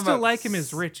 I don't did know still about like him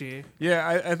as Richie.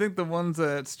 Yeah, I think the ones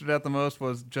that stood out the most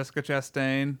was Jessica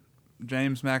Chastain,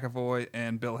 James McAvoy,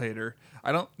 and Bill Hader.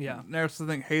 I don't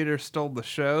necessarily think Hader stole the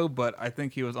show, but I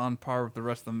think he was on par with the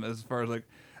rest of them as far as like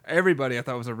everybody. I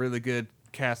thought was a really good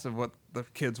cast of what the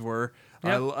kids were.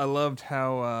 Yep. I loved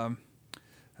how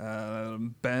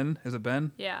Ben, is it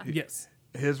Ben? Yeah. Yes.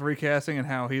 His recasting and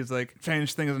how he's like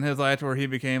changed things in his life where he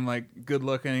became like good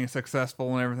looking and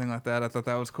successful and everything like that. I thought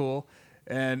that was cool.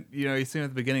 And, you know, you see him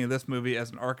at the beginning of this movie as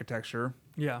an architecture.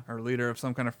 Yeah. Or leader of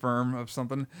some kind of firm of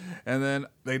something. And then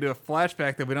they do a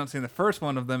flashback that we don't see in the first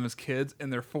one of them as kids in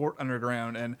their fort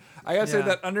underground. And I gotta say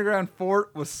that underground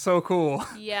fort was so cool.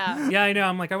 Yeah. Yeah, I know.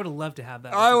 I'm like, I would have loved to have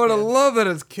that. I would have loved it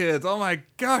as kids. Oh my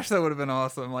gosh, that would have been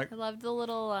awesome. Like I loved the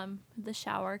little the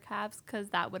shower caps because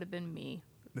that would have been me.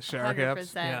 The shower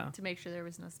caps? Yeah. To make sure there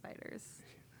was no spiders.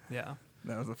 Yeah.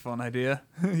 That was a fun idea.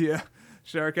 Yeah.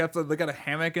 Shower caps. They got a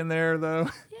hammock in there, though.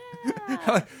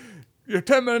 Yeah. Your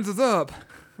 10 minutes is up.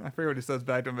 I forget what he says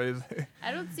back to me.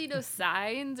 I don't see no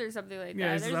signs or something like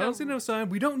Yeah, that. I don't see no sign.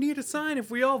 We don't need a sign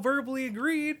if we all verbally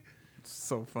agreed. It's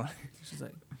so funny. She's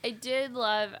like, I did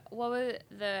love, what was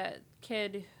the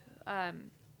kid,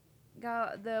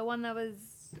 the one that was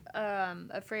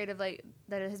afraid of, like,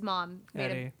 that his mom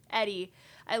made him, Eddie.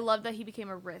 I love that he became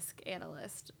a risk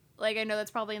analyst. Like, I know that's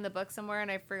probably in the book somewhere,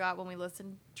 and I forgot when we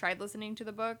tried listening to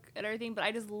the book and everything, but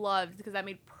I just loved, because that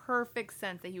made perfect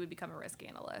sense that he would become a risk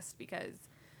analyst, because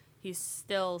he's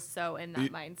still so in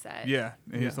that mindset. Yeah,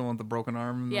 he's the one with the broken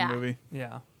arm in the movie.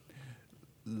 Yeah.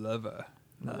 Lover.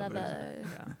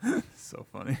 Yeah. So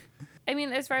funny. I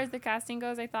mean, as far as the casting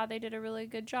goes, I thought they did a really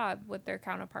good job with their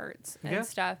counterparts and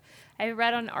stuff. I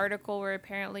read an article where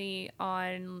apparently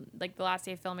on, like, the last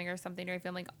day of filming or something during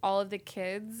filming, all of the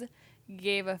kids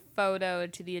gave a photo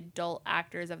to the adult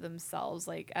actors of themselves,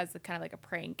 like, as kind of like a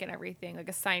prank and everything, like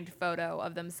a signed photo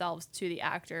of themselves to the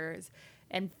actors.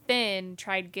 And Finn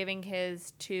tried giving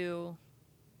his to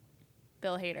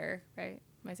Bill Hader, right?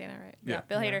 Am I saying that right? Yeah.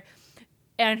 Bill Hader.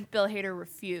 And Bill Hader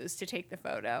refused to take the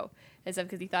photo and stuff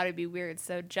because he thought it'd be weird.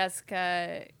 So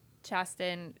Jessica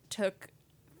Chastain took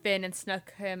Finn and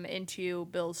snuck him into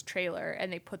Bill's trailer,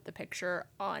 and they put the picture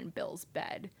on Bill's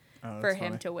bed for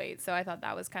him to wait. So I thought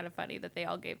that was kind of funny that they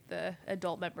all gave the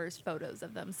adult members photos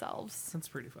of themselves. That's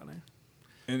pretty funny.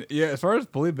 And yeah, as far as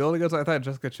believability goes, I thought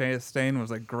Jessica Chastain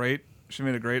was like great. She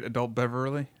made a great adult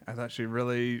Beverly. I thought she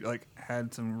really like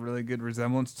had some really good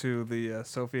resemblance to the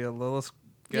Sophia Lillis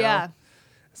gal. Yeah.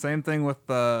 Same thing with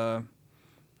let's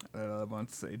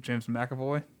say James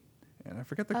McAvoy, and I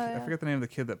forget the name of the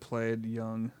kid that played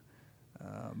young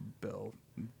Bill,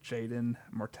 Jaden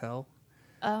Martell.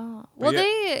 Oh, well,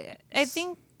 I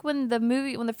think when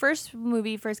the first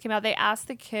movie first came out, they asked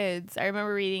the kids. I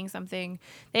remember reading something.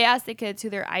 They asked the kids who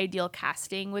their ideal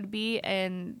casting would be,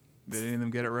 and Did any of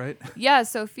them get it right? Yeah,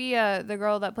 Sophia, the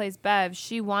girl that plays Bev,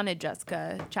 she wanted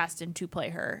Jessica Chastain to play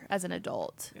her as an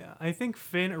adult. Yeah, I think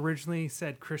Finn originally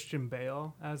said Christian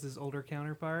Bale as his older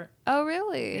counterpart. Oh,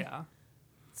 really? Yeah.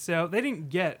 So they didn't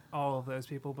get all of those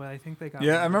people, but I think they got.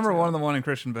 Yeah, I or remember two. one of them wanting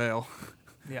Christian Bale.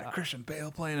 Yeah, Christian Bale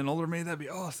playing an older me, that'd be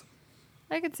awesome.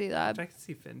 I could see that. I could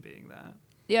see Finn being that.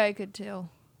 Yeah, I could too.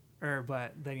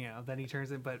 But then then he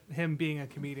turns it. But him being a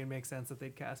comedian makes sense that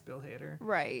they'd cast Bill Hader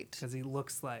Right. because he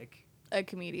looks like. A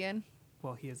comedian.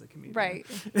 Well, he is a comedian. Right.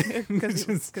 Because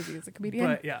he is a comedian.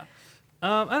 But yeah,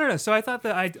 I don't know. So I thought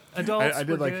that adults. I were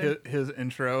did like good. his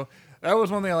intro. That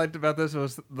was one thing I liked about this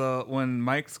was when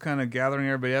Mike's kind of gathering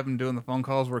everybody up and doing the phone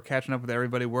calls. We're catching up with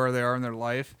everybody where they are in their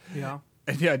life. Yeah.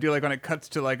 And yeah, I do like when it cuts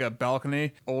to like a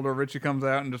balcony. Older Richie comes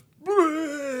out and just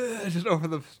over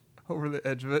the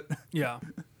edge of it. Yeah.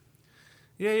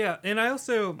 Yeah. And I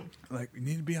also. Like, we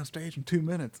need to be on stage in 2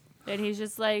 minutes. And he's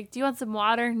just like, do you want some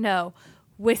water? No.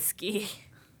 Whiskey.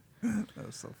 That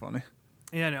was so funny.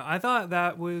 Yeah, no, I thought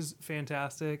that was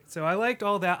fantastic. So I liked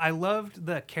all that. I loved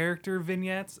the character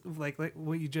vignettes, like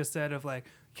what you just said of like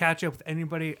catch up with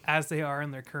anybody as they are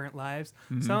in their current lives.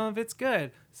 Mm-hmm. Some of it's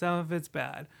good, some of it's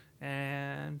bad,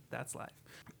 and that's life.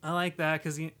 I like that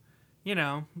because you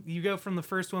know, you go from the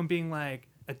first one being like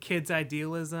a kid's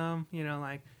idealism, you know,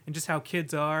 like and just how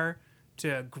kids are,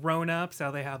 to grown-ups,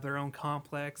 how they have their own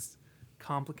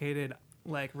complicated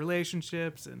like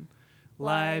relationships and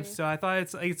lives. Life. So I thought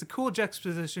it's a cool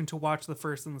juxtaposition to watch the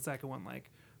first and the second one like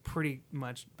pretty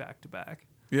much back to back.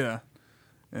 Yeah.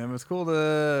 And it was cool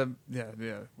to,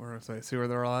 where was I? See where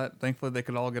they're all at. Thankfully, they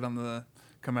could all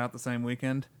come out the same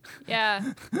weekend.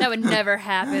 Yeah. That would never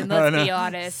happen. Let's be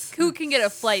honest. Who can get a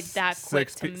flight that quick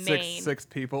to Maine? Six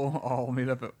people all meet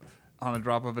up on a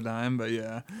drop of a dime. But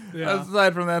yeah. Yeah.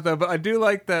 Aside from that, though, but I do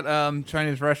like that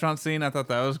Chinese restaurant scene. I thought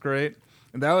that was great.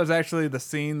 And that was actually the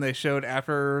scene they showed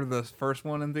after the first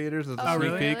one in theaters as a Oh,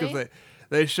 sneak really? peek. Because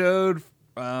they showed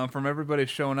from everybody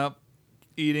showing up,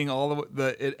 eating all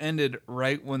it ended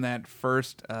right when that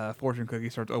first fortune cookie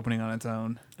starts opening on its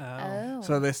own. Oh.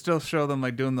 So they still show them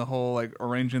like doing the whole like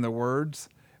arranging the words,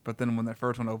 but then when that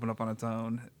first one opened up on its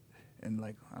own, and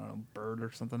like I don't know, bird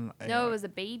or something. No, it was a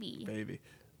baby. Baby.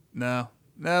 No,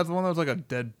 it's the one that was like a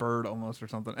dead bird almost or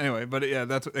something. Anyway, but yeah,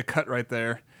 that's it cut right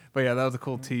there. But yeah, that was a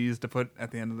cool tease to put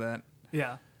at the end of that.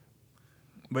 Yeah.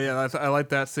 But yeah, I like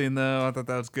that scene though. I thought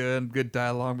that was good. Good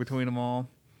dialogue between them all.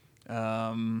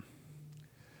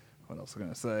 What else was I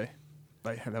gonna say?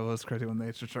 But yeah, that was crazy when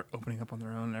they just start opening up on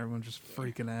their own and everyone's just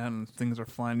freaking out and things are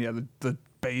flying. Yeah, the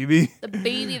baby. The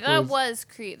baby. That was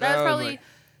creepy. That was was probably like-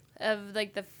 of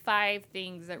like the 5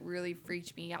 things that really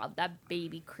freaked me out. That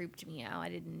baby creeped me out. I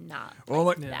did not. Well,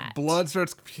 like that. blood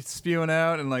starts spewing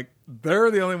out, and like they're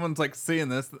the only ones like seeing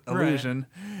this illusion.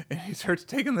 And he starts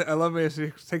taking I love it.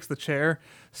 He takes the chair,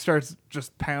 starts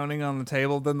just pounding on the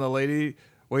table. Then the lady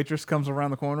waitress comes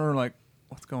around the corner and like,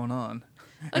 what's going on?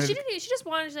 Oh, And she it- didn't. She just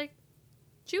wanted. She's like,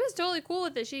 she was totally cool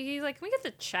with it. He's like, can we get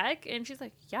the check? And she's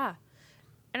like, yeah.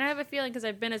 And I have a feeling because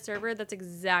I've been a server, that's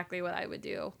exactly what I would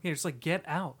do. Yeah, just like get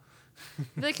out.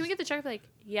 Be like, can we get the check? I'd be like,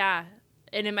 yeah.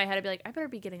 And in my head, I'd be like, I better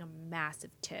be getting a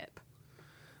massive tip.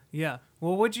 Yeah.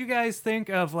 Well, what'd you guys think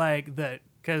of like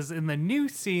because in the new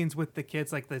scenes with the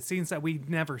kids, like the scenes that we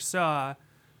never saw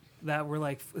that were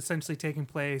like essentially taking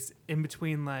place in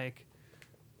between like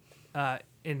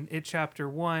in It Chapter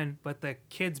 1, but the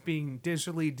kids being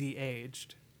digitally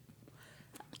de-aged.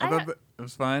 I thought that it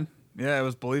was fine. Yeah, it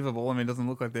was believable. I mean, it doesn't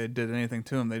look like they did anything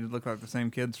to them. They did look like the same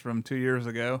kids from 2 years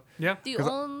ago. Yeah. The 'Cause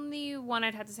only one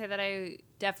I'd have to say that I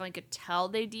definitely could tell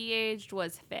they de-aged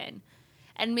was Finn.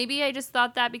 And maybe I just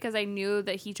thought that because I knew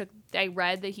that I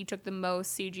read that he took the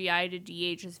most CGI to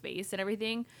de-age his face and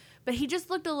everything. But he just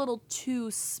looked a little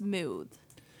too smooth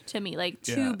to me, like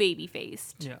too Yeah.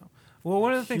 baby-faced. Yeah. Well,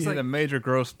 one of the He things had like a major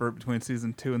growth spurt between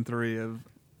season 2 and 3 of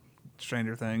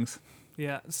Stranger Things.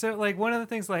 yeah. So like one of the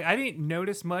things like I didn't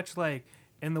notice much like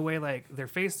in the way like their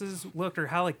faces looked or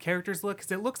how like characters look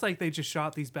because it looks like they just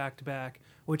shot these back to back,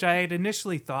 which I had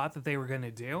initially thought that they were going to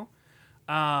do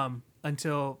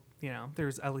until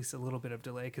there's at least a little bit of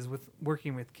delay because with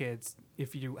working with kids,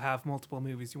 if you have multiple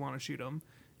movies, you want to shoot them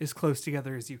as close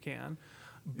together as you can.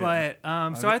 But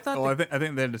so I thought I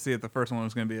think they had to see if the first one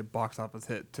was going to be a box office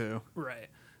hit too. right.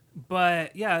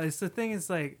 But yeah, it's the thing is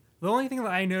like the only thing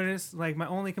that I noticed, like my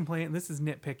only complaint, and this is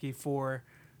nitpicky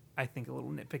I think a little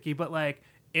nitpicky, but like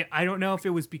I don't know if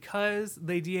it was because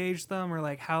they de-aged them or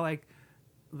like how like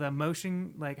the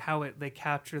motion, like how they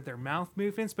captured their mouth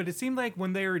movements. But it seemed like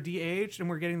when they were de-aged and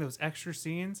we're getting those extra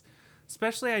scenes,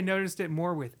 especially I noticed it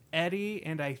more with Eddie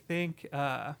and I think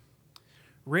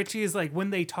Richie is like when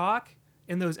they talk,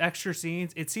 in those extra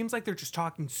scenes, it seems like they're just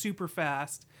talking super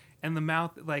fast, and the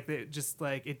mouth like it just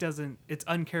like it doesn't. It's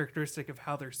uncharacteristic of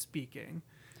how they're speaking.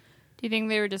 Do you think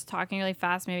they were just talking really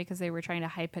fast, maybe because they were trying to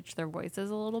high pitch their voices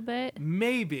a little bit?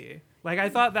 Maybe. Like I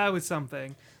thought that was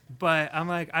something, but I'm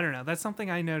like I don't know. That's something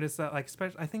I noticed that like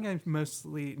especially I think I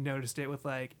mostly noticed it with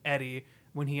like Eddie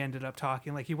when he ended up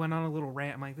talking. Like he went on a little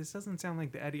rant. I'm like this doesn't sound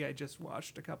like the Eddie I just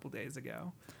watched a couple days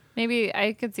ago. Maybe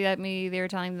I could see that maybe they were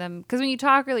telling them, because when you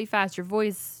talk really fast, your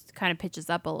voice kind of pitches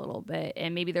up a little bit,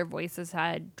 and maybe their voices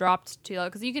had dropped too low.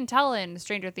 Because you can tell in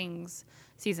Stranger Things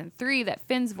season 3 that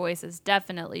Finn's voice has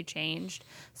definitely changed.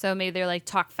 So maybe they're like,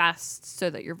 talk fast so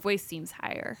that your voice seems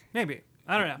higher. Maybe.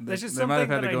 I don't know. That's just They might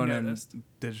something have had that to go I in and noticed.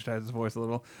 digitize his voice a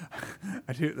little.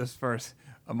 I do this first,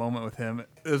 a moment with him.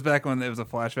 It was back when it was a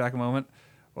flashback moment.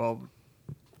 Well,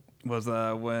 was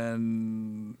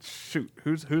when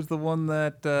who's the one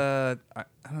that I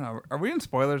don't know. Are we in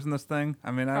spoilers in this thing? I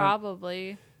mean,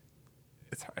 Probably.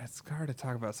 it's hard to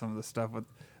talk about some of this stuff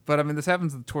but I mean this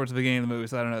happens towards the beginning of the movie,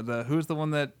 so I don't know. Who's the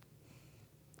one that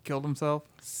killed himself?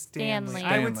 Stanley.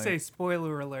 I would Stanley. say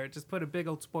spoiler alert. Just put a big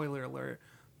old spoiler alert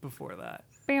before that.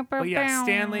 But But yeah,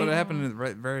 Stanley. But it happened in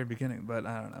the very beginning. But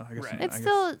I don't know. I guess Right. It's I guess-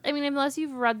 still, I mean, unless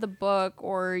you've read the book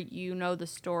or you know the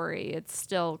story, it's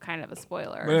still kind of a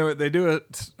spoiler. But anyway, they do a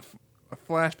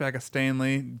flashback of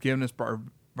Stanley giving his bar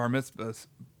mitzvah.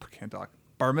 Can't talk.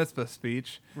 Bar mitzvah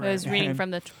speech. I was reading And-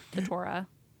 from the Torah.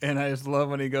 And I just love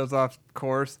when he goes off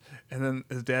course, and then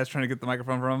his dad's trying to get the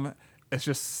microphone from him. It's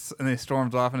just, and he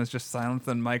storms off, and it's just silence.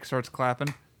 Then Mike starts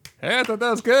clapping. Hey, I thought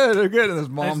that was good, good. And his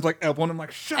mom's like elbowing him,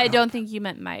 like, shut I up. don't think you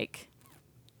meant Mike.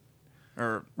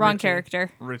 Or Wrong Richie.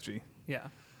 character. Richie. Yeah.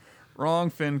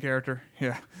 Wrong Finn character.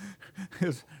 Yeah.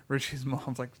 Richie's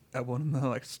mom's like elbowing him,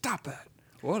 like, stop that.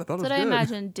 What? I thought it was Did I good.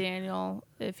 imagine Daniel,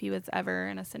 if he was ever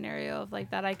in a scenario of like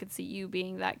that, I could see you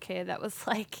being that kid that was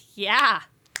like, yeah,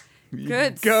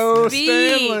 good Go, speech.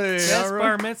 Stanley. Best All right.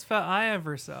 bar mitzvah I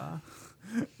ever saw.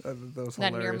 That was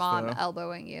Then hilarious, your mom though.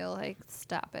 elbowing you, like,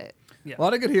 stop it. Yeah. A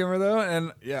lot of good humor though,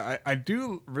 and yeah, I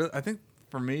do really. I think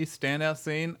for me, standout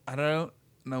scene. I don't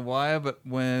know why, but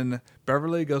when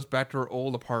Beverly goes back to her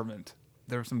old apartment,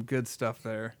 there was some good stuff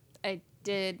there. I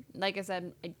did, like I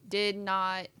said, I did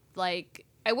not like.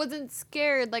 I wasn't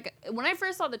scared. Like when I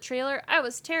first saw the trailer, I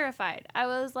was terrified. I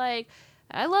was like,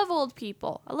 I love old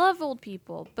people. I love old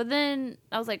people. But then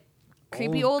I was like,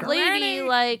 creepy old lady. granny.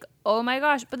 Like, oh my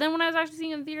gosh. But then when I was actually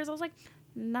seeing it in theaters, I was like,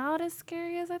 not as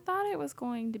scary as I thought it was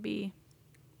going to be.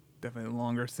 Definitely a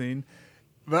longer scene,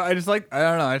 but I just like. I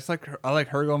don't know. I just like. I like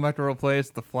her going back to her old place.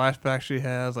 The flashback she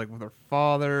has, like with her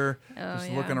father, Oh,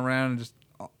 just yeah. looking around and just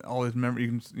all these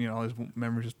memories. All these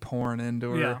memories just pouring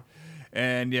into her. Yeah.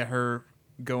 And yeah, her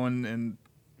going and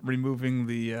removing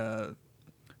the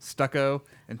stucco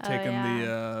and Oh, taking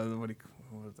yeah.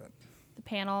 what was that The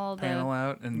panel. panel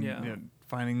out and Yeah.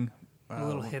 finding A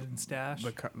little hidden stash.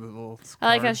 the little. I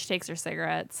like how card. she takes her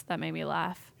cigarettes. That made me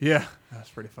laugh. Yeah, that's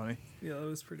pretty funny. Yeah, that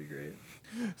was pretty great.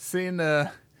 Seeing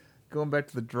going back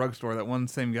to the drugstore, that one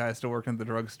same guy still working at the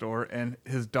drugstore, and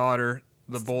his daughter,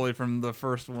 the bully from the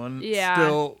first one, Yeah.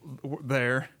 still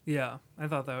there. Yeah, I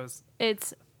thought that was.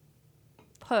 It's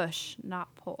push,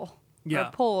 not pull. Yeah.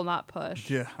 Or pull, not push.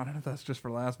 Yeah, I don't know if that's just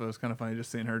for last, but it was kind of funny just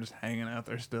seeing her just hanging out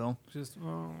there still. Just,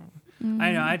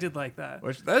 I know, I did like that.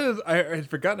 Which that is, I had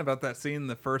forgotten about that scene in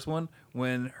the first one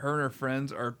when her and her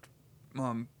friends are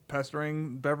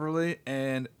pestering Beverly,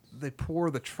 and they pour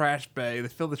the trash bag. They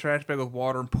fill the trash bag with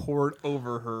water and pour it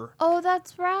over her. Oh,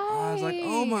 that's right. I was like,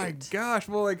 oh my gosh.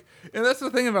 Well, like, and that's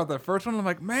the thing about that first one. I'm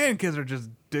like, man, kids are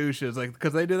just douches. Like,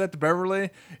 because they did that to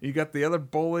Beverly. You got the other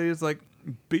bullies, like,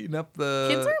 beating up the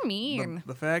Kids are mean.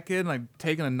 The fat kid, and, like,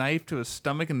 taking a knife to his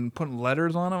stomach and putting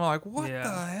letters on him. I'm like, what Yeah.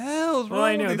 the hell is Well, wrong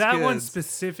I know with these that one kids?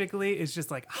 specifically is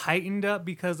just like heightened up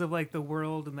because of like the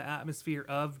world and the atmosphere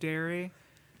of Derry.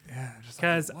 Yeah, just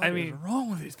 'Cause, like, what I is mean- wrong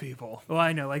with these people? Well,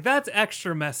 I know, like that's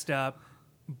extra messed up,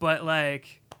 but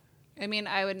like, I mean,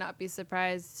 I would not be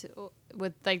surprised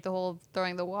with like the whole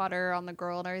throwing the water on the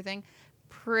girl and everything.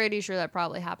 Pretty sure that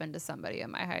probably happened to somebody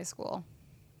in my high school.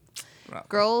 Well,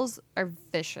 Girls are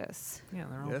vicious. yeah,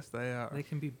 they're all, yes, they are. they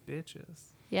can be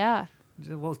bitches. Yeah.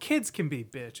 Well, kids can be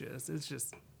bitches. It's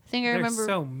just I think I they're remember.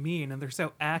 so mean and they're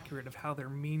so accurate of how they're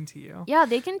mean to you. Yeah,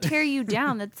 they can tear you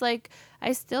down. That's like,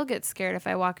 I still get scared if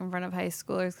I walk in front of high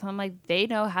schoolers. 'Cause I'm like, they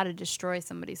know how to destroy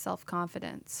somebody's self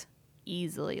confidence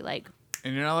easily. Like,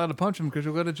 And you're not allowed to punch them because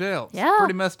you'll go to jail. It's Yeah.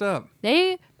 pretty messed up.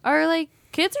 they are like,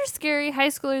 kids are scary. High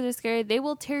schoolers are scary. They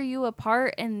will tear you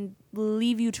apart and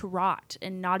leave you to rot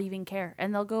and not even care.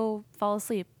 And they'll go fall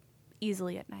asleep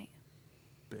easily at night.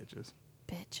 Bitches.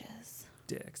 Bitches.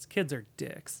 dicks. Kids are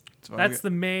dicks. why That's the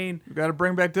main. We got to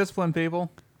bring back discipline,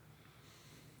 people.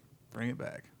 Bring it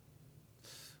back.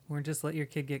 Or just let your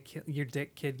kid get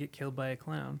killed by a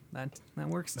clown. That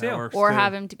works That too. works. Or too.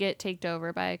 have him to get taked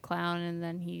over by a clown, and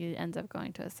then he ends up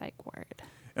going to a psych ward.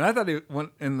 And I thought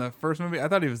in the first movie, I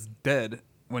thought he was dead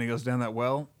when he goes down that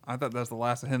well. I thought that was the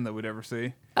last of him that we'd ever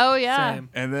see. Oh yeah, Same.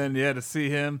 And then to see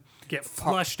him Get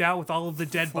flushed out with all of the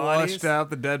dead flushed bodies. out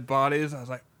the dead bodies, I was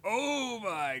like, oh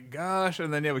my gosh!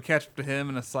 And then we catch up to him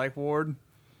in a psych ward.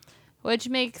 which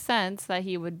makes sense that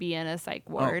he would be in a psych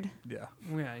ward. Oh,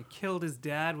 yeah. Yeah, he killed his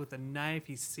dad with a knife.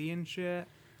 He's seeing shit.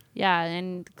 Yeah,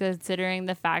 and considering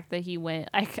the fact that he went,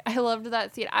 I loved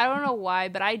that scene. I don't know why,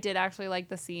 but I did actually like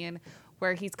the scene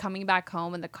where he's coming back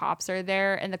home and the cops are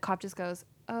there, and the cop just goes,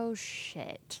 "Oh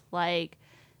shit!" Like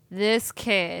this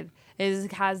kid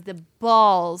has the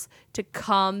balls to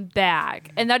come back,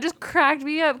 and that just cracked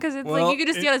me up because it's like you could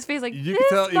just see on his face, like you this could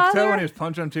tell when mother-" he was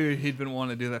punching him too. He'd been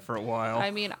wanting to do that for a while. I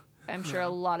mean, I'm sure a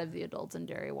lot of the adults in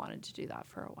Derry wanted to do that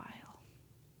for a while.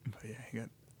 But yeah, he got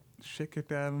shit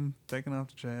kicked out of him, taken off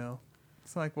to jail.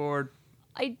 Psych ward.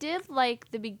 I did like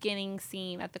the beginning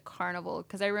scene at the carnival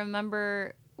because I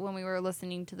remember when we were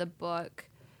listening to the book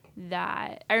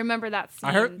that I remember that scene.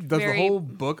 I heard. Does very, the whole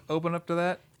book open up to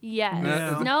that? Yes.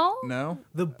 No. No. No.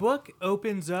 The book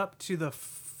opens up to the.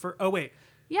 Oh wait.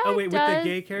 Yeah. Oh wait, it with the does.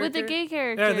 gay character. With the gay Yeah,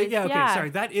 character. yeah. Okay, sorry.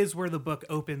 That is where the book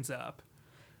opens up.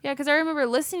 Yeah, because I remember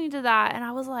listening to that and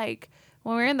I was like,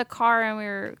 when we were in the car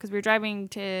and because we were driving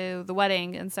to the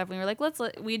wedding and stuff, and we were like,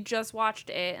 we just watched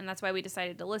it, and that's why we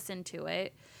decided to listen to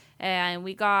it. And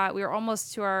we were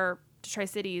almost to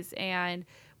Tri-Cities, and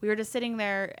we were just sitting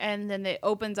there, and then it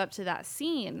opens up to that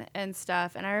scene and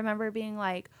stuff. And I remember being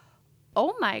like,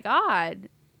 oh my God.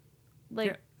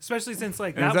 Like, Yeah, especially since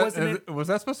like And that wasn't. was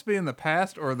that supposed to be in the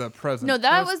past or the present? no,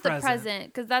 that was was the present. present,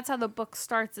 because that's how the book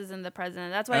starts, is in the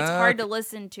present. That's why it's hard to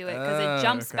listen to it, because it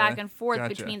jumps okay. back and forth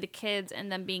Gotcha. between the kids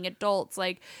and them being adults.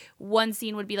 Like one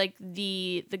scene would be like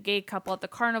the gay couple at the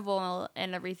carnival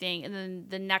and everything, and then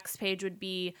the next page would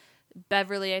be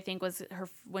Beverly, I think, was her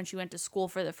when she went to school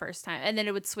for the first time, and then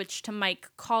it would switch to Mike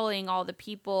calling all the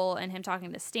people and him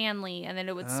talking to Stanley, and then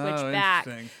it would switch back.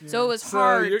 interesting. So it was So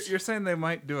hard. you're saying they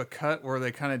might do a cut where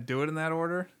they kind of do it in that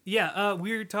order? Yeah,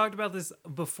 we talked about this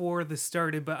before this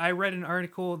started, but I read an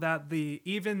article that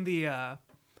even the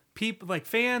people like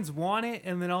fans want it,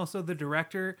 and then also the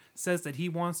director says that he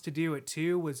wants to do it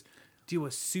too. Was do a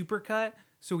supercut,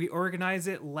 so we organize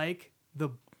it like the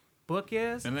book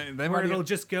is, And they where might it'll get-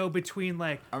 just go between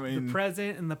I mean- the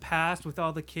present and the past with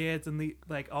all the kids and the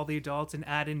all the adults, and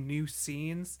add in new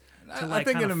scenes to I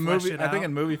think in kinda a flesh movie, it I think out.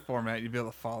 in movie format, you'd be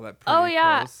able to follow that. Pretty Oh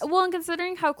yeah. close. Well, and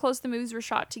considering how close the movies were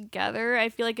shot together, I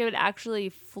feel like it would actually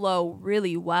flow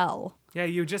really well. Yeah,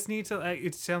 you just need to.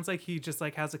 It sounds like he just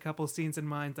has a couple scenes in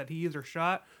mind that he either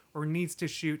shot or needs to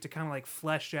shoot to kind of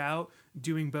flesh out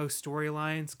doing both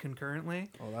storylines concurrently.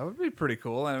 Well, that would be pretty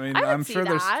cool. I mean, I would I'm see sure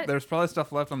that. there's probably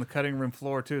stuff left on the cutting room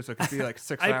floor too, so it could be like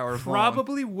 6 I hours long.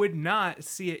 probably would not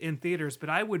see it in theaters, but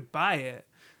I would buy it.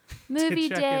 Movie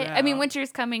check day. it I mean, out.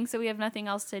 winter's coming, so we have nothing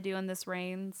else to do in this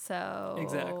rain. So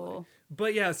Exactly.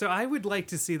 But yeah, so I would like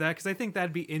to see that because I think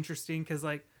that'd be interesting because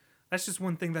that's just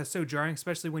one thing that's so jarring,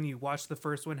 especially when you watch the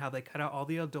first one, how they cut out all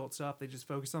the adult stuff. They just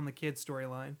focus on the kids'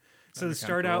 storyline. So That'd to be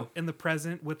start kinda out in the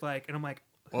present with and I'm like,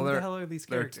 who Well, the they're- hell are these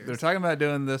They're characters? talking about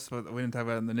doing this with. We didn't talk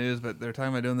about it in the news, but they're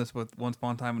talking about doing this with Once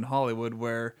Upon a Time in Hollywood,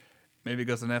 where maybe it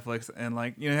goes to Netflix and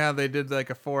how they did a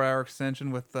 4-hour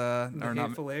extension with The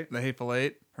Hateful Eight. the Hateful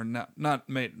Eight, or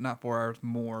not 4 hours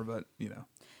more, but Wait,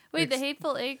 the It's-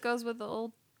 Hateful Eight goes with the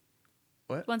old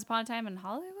What? Once Upon a Time in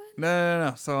Hollywood?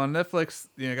 No. So on Netflix,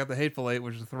 you got the Hateful Eight,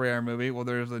 which is a 3-hour movie. Well,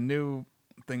 there's a new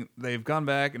thing. They've gone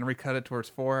back and recut it towards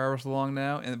 4 hours long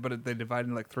now, but they divide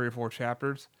into 3 or 4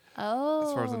 chapters. Oh.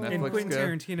 As far as the and Netflix Quentin go.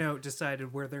 Tarantino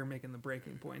decided where they're making the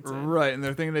breaking points. in. Right, and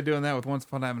they're thinking of doing that with Once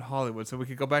Upon a Time in Hollywood. So we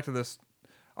could go back to this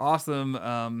awesome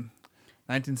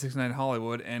 1969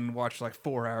 Hollywood and watch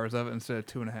 4 hours of it instead of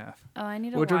 2.5, Oh, I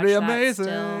need to which watch would be that amazing.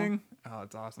 still. Oh,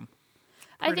 it's awesome.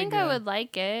 I Pretty think I good. would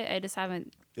like it. I just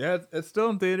haven't. Yeah, it's still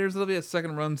in theaters. It'll be at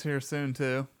second runs here soon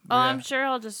too. But Oh, yeah. I'm sure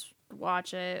I'll just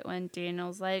watch it when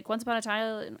Daniel's like, Once Upon a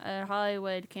Time in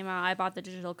Hollywood came out. I bought the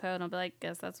digital code, and I'll be like,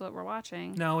 guess that's what we're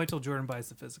watching. No, wait till Jordan buys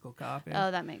the physical copy.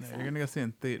 Oh, that makes Yeah, sense. you're gonna go see it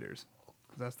in theaters.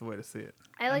 'Cause that's the way to see it.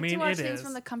 I like mean, to watch it things is.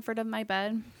 from the comfort of my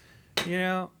bed. You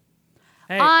know,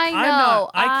 hey, I know,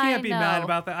 I I can't be mad know.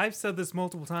 about that. I've said this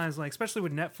multiple times, especially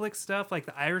with Netflix stuff, like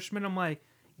The Irishman. I'm like,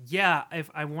 yeah,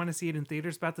 if I want to see it in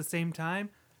theaters, about the same time,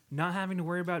 not having to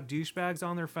worry about douchebags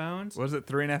on their phones. Was it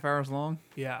 3.5 hours long?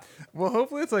 Yeah, Well,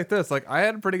 hopefully it's like this. I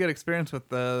had a pretty good experience with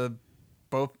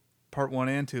both part 1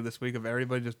 and 2 this week of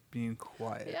everybody just being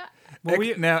quiet. Yeah. Well,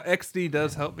 Now XD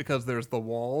does help because there's the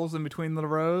walls in between the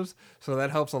rows, so that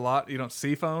helps a lot. You don't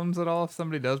see phones at all if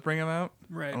somebody does bring them out,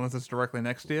 Right. unless it's directly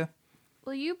next to you.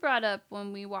 Well, you brought up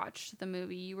when we watched the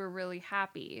movie, you were really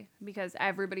happy because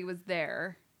everybody was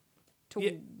there to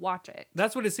Yeah. watch it.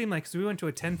 That's what it seemed like. So we went to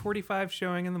a 10:45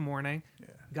 showing in the morning.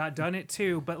 Got done at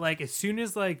 2, but like as soon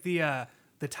as like the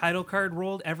title card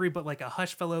rolled, but like a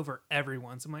hush fell over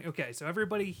everyone. So I'm like, okay, so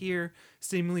everybody here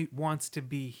seemingly wants to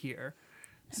be here.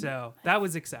 So that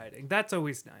was exciting. That's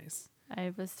always nice.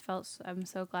 I'm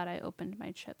so glad I opened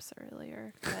my chips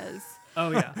earlier because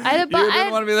Oh yeah. You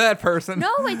didn't want to be that person. No,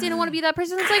 I didn't want to be that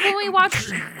person. It's like when we watched.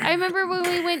 I remember when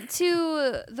we went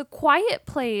to The Quiet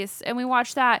Place and we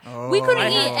watched that. We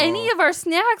couldn't eat any of our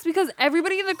snacks because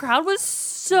everybody in the crowd was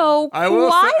so quiet.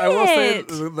 I will say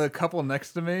the couple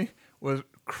next to me was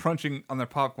crunching on their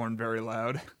popcorn very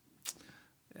loud.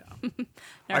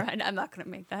 Never mind, I'm not gonna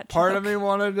make that. Part joke. of me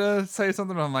wanted to say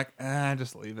something, but I'm like,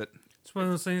 just leave it. It's one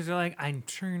of those things you're like, I'm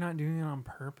sure you're not doing it on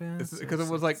purpose. Because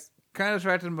it was like kind of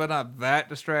distracting, but not that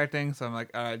distracting. So I'm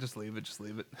like, all right, just leave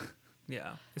it.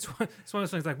 Yeah. It's one of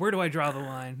those things like, where do I draw the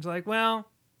line? It's like, well,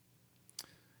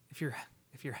 if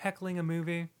you're heckling a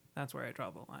movie, that's where I draw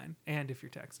the line. And if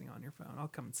you're texting on your phone, I'll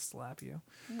come and slap you.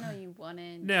 No, you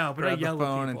wouldn't. No, but Grab I the yell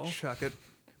phone at people. and chuck it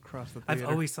across the I've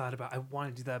theater. always thought about I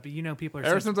want to do that, but people are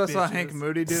Ever such since I saw bitches. Hank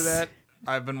Moody do that,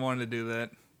 I've been wanting to do that.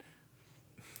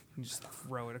 You just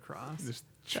throw it across. Just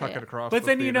chuck Yeah. it across. But the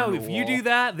then theater to if the you wall. do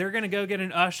that, they're gonna go get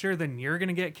an usher. Then you're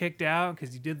gonna get kicked out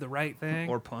because you did the right thing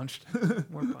or punched,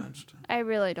 or punched. I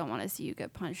really don't want to see you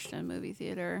get punched in a movie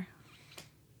theater.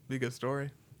 be a good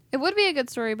story. It would be a good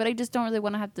story, but I just don't really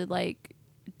want to have to like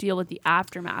deal with the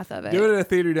aftermath of it. Do it at a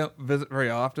theater you don't visit very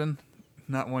often,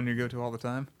 not one you go to all the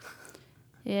time.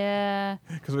 Yeah.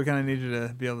 Because we kind of need you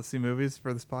to be able to see movies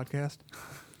for this podcast.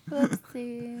 Let's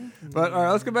see. But all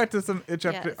right, let's go back to some itch.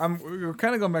 Yes. We're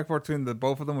kind of going back between the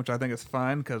both of them, which I think is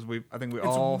fine because I think we It's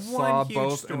all one saw huge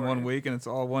both in one story. week, and it's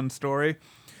all one story.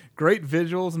 Great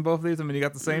visuals in both of these. I mean, you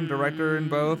got the same director in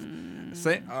both.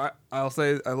 I'll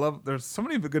say I love. There's so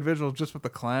many good visuals just with the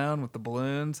clown, with the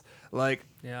balloons. Like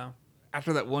Yeah.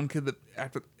 after that one kid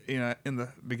in the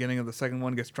beginning of the second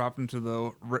one gets dropped into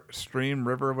the stream,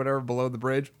 river, or whatever below the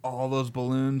bridge. All those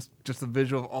balloons, just the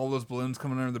visual of all those balloons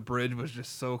coming under the bridge was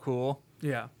just so cool.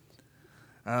 Yeah.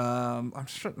 I'm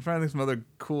trying to think of some other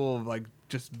cool like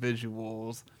just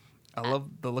visuals. I love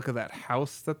the look of that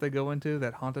house that they go into,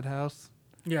 that haunted house.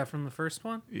 Yeah, from the first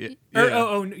one. Yeah.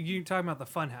 Or, you talking about the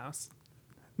fun house?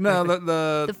 No, the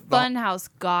The funhouse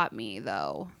got me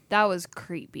though. That was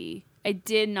creepy. I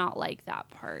did not like that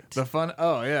part. the fun.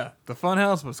 Oh yeah, the fun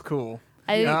house was cool.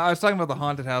 I- I was talking about the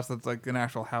haunted house that's like an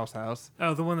actual house.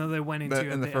 Oh, the one that they went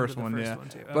into In the at first end of one, the yeah. first one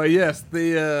too. But yes,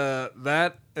 the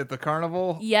that at the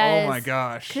carnival. Yes. Oh my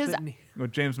gosh. 'Cause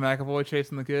With James McAvoy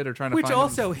chasing the kid or trying to Which find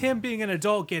also him being an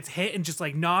adult gets hit and just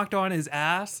like knocked on his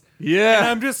ass. him. Yeah. And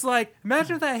I'm just like,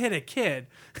 imagine if that hit a kid.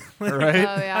 Like, Right? Oh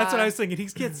yeah. That's what I was thinking. He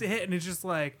gets hit and it's just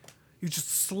like he just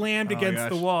slammed Oh, against the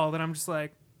gosh. wall. And I'm just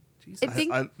like, Jesus. I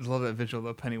think I love that visual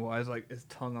of Pennywise, like his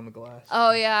tongue on the glass.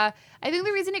 Oh yeah, I think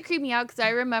the reason it creeped me out because I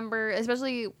remember,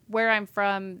 especially where I'm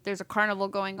from, there's a carnival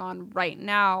going on right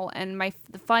now, and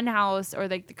the fun house or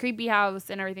like the creepy house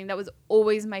and everything. That was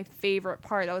always my favorite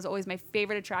part. That was always my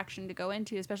favorite attraction to go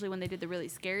into, especially when they did the really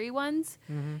scary ones.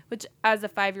 Which, as a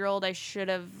 5-year-old,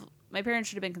 my parents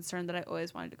should have been concerned that I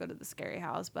always wanted to go to the scary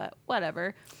house, but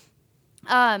whatever.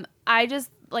 I just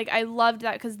I loved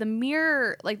that because the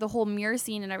mirror, like the whole mirror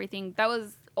scene and everything, that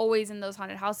was always in those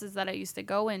haunted houses that I used to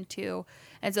go into.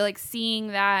 And so seeing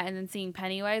that and then seeing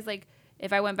Pennywise,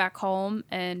 if I went back home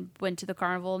and went to the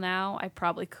carnival now, I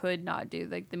probably could not do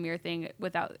the mirror thing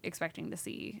without expecting to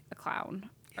see a clown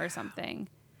or something.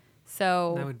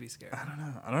 So That would be scary. I don't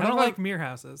know. I don't like mirror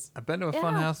houses. I've been to a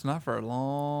fun Yeah. house not for a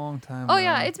long time. oh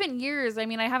yeah, now. it's been years. I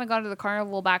mean, I haven't gone to the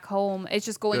carnival back home. It's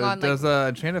just going on Does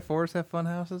Enchanted Forest have fun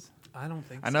houses? I don't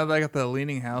think so. I know they got the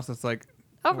leaning house that's like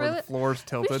Oh, where really? the floor's we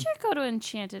tilted. should go to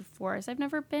Enchanted Forest. I've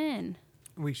never been.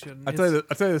 We shouldn't. I tell you, the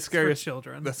It's for scariest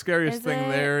children. The scariest Is thing it?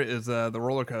 there is the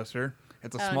roller coaster.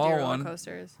 It's a Oh, small dear roller one,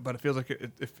 coasters. but it feels like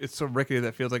it's so rickety that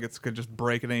it feels like it's could just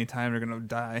break at any time. You're gonna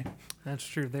die. That's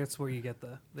true. That's where you get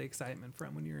the excitement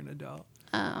from when you're an adult.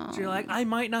 Oh. So you're like, I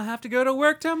might not have to go to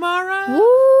work tomorrow.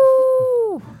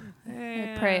 Woo! I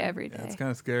And pray every Yeah, day. it's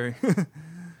kind of scary.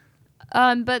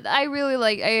 But I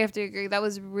really I have to agree. That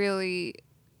was really,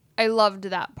 I loved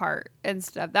that part and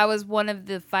stuff. That was one of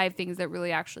the 5 things that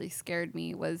really actually scared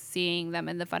me was seeing them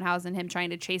in the funhouse and him trying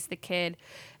to chase the kid.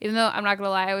 Even though I'm not going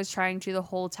to lie, I was trying to the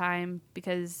whole time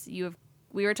because you have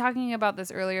we were talking about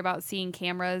this earlier about seeing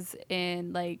cameras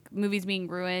in like movies being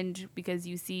ruined because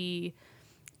you see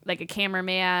like a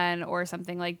cameraman or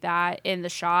something like that in the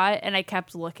shot, and I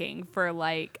kept looking for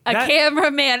like a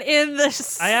cameraman in the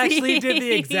scene. I actually did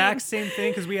the exact same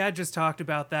thing because we had just talked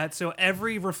about that. So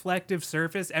every reflective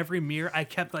surface, every mirror, I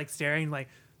kept like staring like,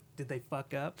 did they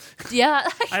fuck up? Yeah.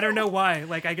 I don't know why.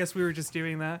 Like, I guess we were just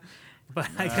doing that, but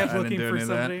I kept I didn't looking do for any of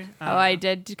that. somebody. Oh, I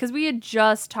did because we had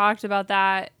just talked about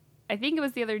that. I think it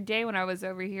was the other day when I was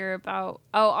over here about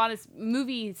honest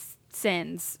movie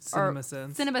sins Cinema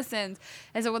sins. Cinema sins.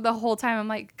 And so the whole time I'm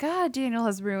like, God, Daniel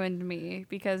has ruined me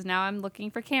because now I'm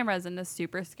looking for cameras in the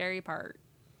super scary part.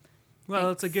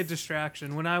 Well, it's a good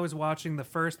distraction. When I was watching the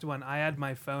first one, I had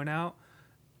my phone out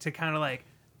to kind of like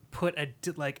put a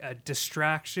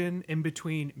distraction in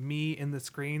between me and the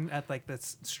screen at like the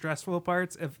stressful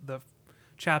parts of the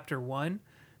chapter 1.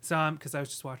 So because I was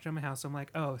just watching at my house, so I'm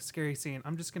like, oh, scary scene.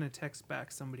 I'm just gonna text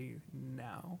back somebody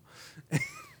now.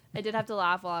 I did have to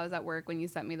laugh while I was at work when you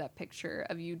sent me that picture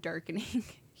of you darkening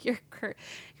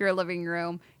your living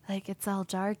room. Like, it's all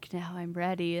dark now. I'm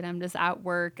ready, and I'm just at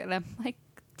work, and I'm like,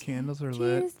 Candles are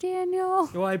lit. "Jeez, Daniel."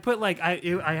 Well, I put like I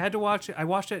had to watch it. I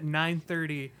watched it at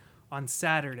 9:30 on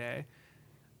Saturday,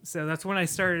 so that's when I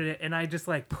started it, and I just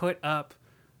like put up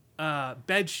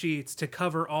bed sheets to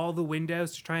cover all the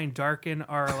windows to try and darken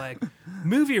our like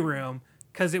movie room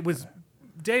because it was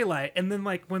daylight. And then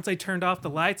like once I turned off the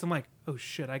lights, I'm like, oh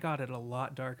shit, I got it a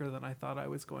lot darker than I thought I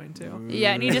was going to.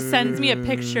 Yeah, and he just sends me a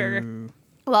picture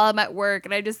while I'm at work,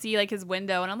 and I just see like his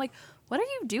window, and I'm like, "What are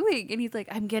you doing?" And he's like,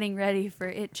 "I'm getting ready for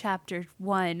It Chapter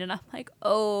 1," and I'm like,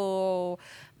 "Oh,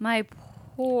 my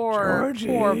poor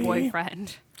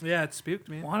boyfriend." Yeah, it spooked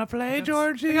me. Want to play, I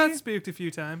Georgie? got spooked a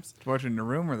few times. Watching the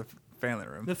room or the family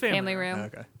room? The family, Family room.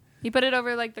 Okay. He put it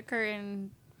over like the curtain.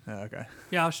 Okay.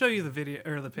 Yeah, I'll show you the video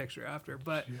or the picture after.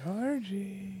 But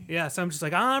Georgie. yeah, so I'm just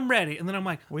like, I'm ready, and then I'm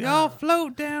like, We all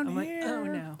float down I'm like, here. oh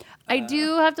no. I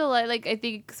do have to like I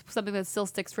think something that still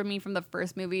sticks for me from the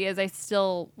first movie is if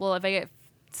I get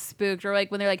spooked or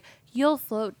like when they're like, "You'll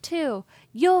float too,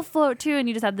 you'll float too," and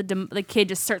you just have the kid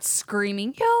just starts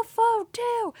screaming, "You'll float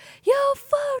too, you'll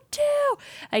float too."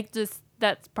 Like just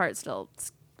that part still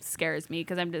scares me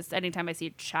because I'm just anytime I see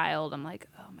a child, I'm like,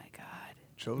 oh my god,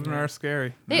 Children are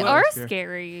scary. they Well, are scary.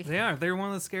 scary. They are. They're one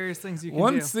of the scariest things you can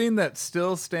One do. scene that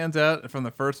still stands out from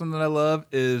the first one that I love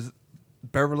is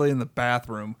Beverly in the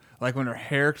bathroom, like when her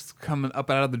hair's coming up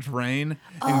out of the drain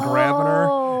and grabbing her,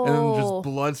 and then Oh. just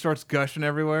blood starts gushing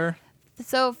everywhere.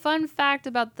 So, fun fact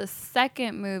about the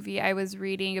second movie, I was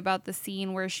reading about the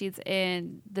scene where she's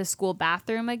in the school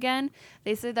bathroom again.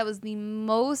 They said that was the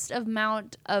most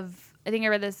amount of, I think I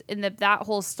read this in that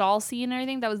whole stall scene and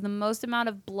everything, that was the most amount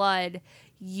of blood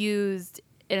used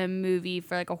in a movie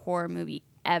for like a horror movie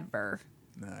ever.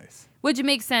 Nice. Which it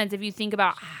makes sense if you think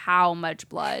about how much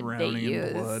blood Drowning they in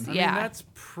use. blood. I Yeah. mean, that's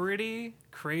pretty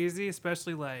crazy,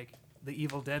 especially like the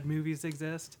Evil Dead movies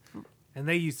exist, and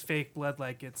they use fake blood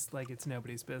like it's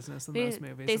nobody's business in those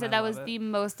movies. They and said I that was love it. the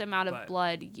most amount of But-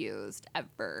 blood used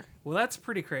ever. Well, that's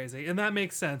pretty crazy, and that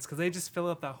makes sense because they just fill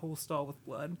up that whole stall with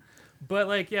blood. But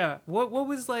like, yeah, what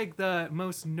was like the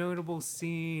most notable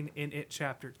scene in It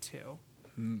Chapter 2?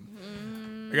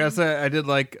 I gotta say, I did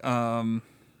like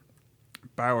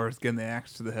Bowers getting the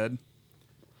axe to the head.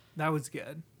 That was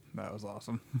good. That was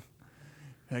awesome.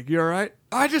 Like, you all right?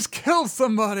 I just killed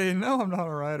somebody. No, I'm not all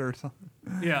right, or something.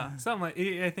 Yeah, something like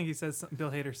I think he says Bill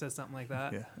Hader says something like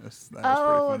that. Yeah, that was Oh,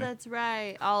 pretty funny. that's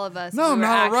right. All of us. No, we I'm were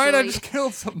not all right. I actually just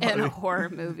killed somebody. in a horror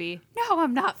movie. No,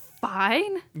 I'm not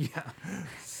fine. Yeah.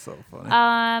 So funny.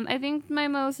 I think my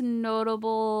most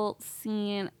notable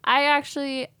scene,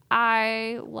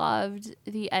 I loved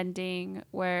the ending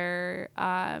where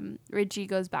Richie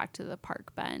goes back to the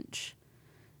park bench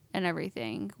and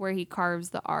everything, where he carves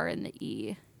the R and the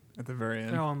E. At the very end.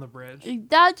 They're all on the bridge.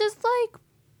 That just like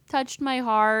touched my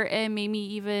heart and made me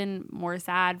even more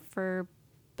sad for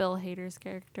Bill Hader's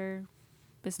character,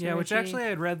 Mr. Yeah, which Richie. actually I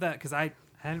had read that because I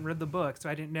hadn't read the book, so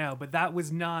I didn't know. But that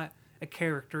was not a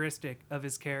characteristic of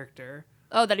his character.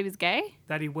 Oh, that he was gay?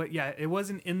 That he would, yeah, it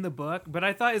wasn't in the book. But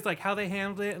I thought it's like how they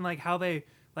handled it and like how they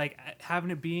like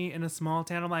having it be in a small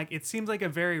town. I'm like, it seems like a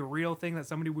very real thing that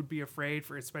somebody would be afraid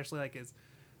for, especially like his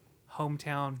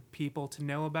hometown people to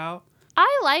know about.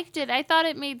 I liked it. I thought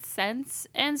it made sense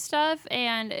and stuff,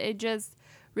 and it just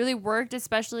really worked,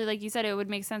 especially like you said, it would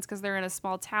make sense because they're in a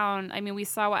small town. I mean, we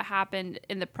saw what happened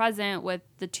in the present with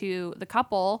the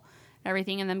couple and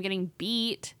everything, and them getting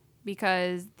beat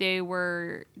because they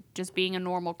were just being a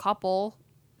normal couple,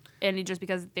 and just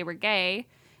because they were gay.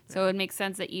 So it makes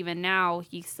sense that even now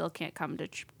he still can't come to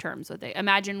terms with it.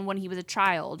 Imagine when he was a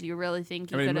child. You really think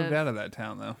he I mean, he could moved have? out of that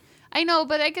town though. I know,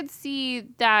 but I could see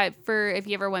that for if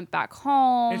he ever went back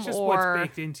home It's just or what's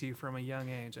baked into you from a young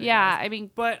age. I yeah. guess. I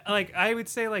mean, But like I would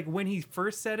say, like when he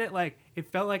first said it, like it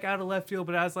felt like out of left field.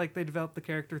 But as like they developed the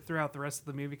character throughout the rest of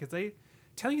the movie, because they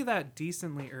tell you that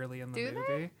decently early in the Do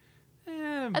they? movie.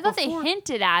 I thought they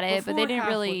hinted at it, but they before didn't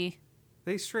halfway- really.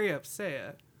 They straight up say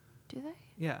it. Do they?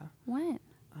 Yeah. When?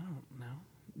 I don't know,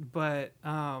 but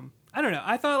I don't know.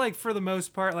 I thought like for the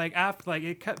most part, like after like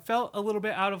it felt a little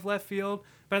bit out of left field,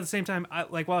 but at the same time,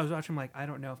 like while I was watching, I'm like I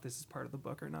don't know if this is part of the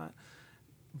book or not.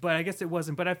 But I guess it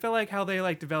wasn't. But I feel like how they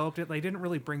like developed it, they didn't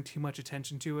really bring too much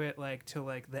attention to it, like till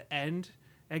like the end.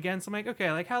 Again, so I'm like,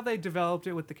 okay, like how they developed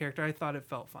it with the character, I thought it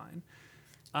felt fine.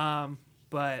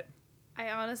 But I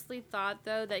honestly thought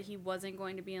though that he wasn't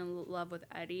going to be in love with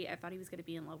Eddie. I thought he was going to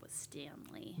be in love with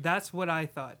Stanley. that's what I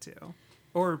thought too,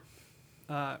 or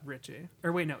Richie.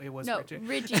 Or wait, no, it was No, Richie.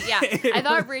 Richie. Yeah, I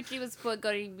thought Richie was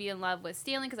going to be in love with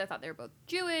Stanley because I thought they were both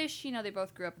Jewish. You know, they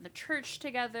both grew up in the church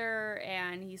together,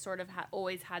 and he sort of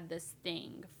always had this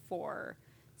thing for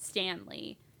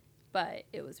Stanley, but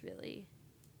it was really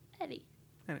Eddie.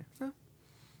 Anyway, so,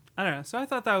 I don't know. So I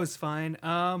thought that was fine.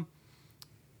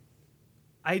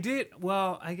 I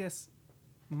guess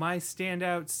my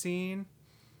standout scene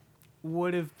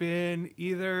would have been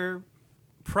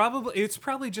it's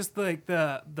probably just like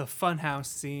the funhouse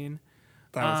scene.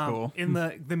 That was cool. In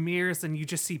the mirrors, and you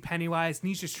just see Pennywise, and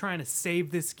he's just trying to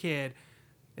save this kid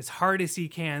as hard as he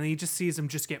can, and he just sees him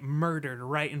just get murdered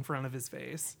right in front of his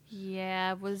face.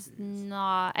 Yeah, it was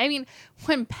not. I mean,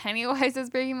 when Pennywise was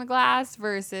breaking the glass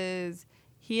versus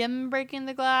him breaking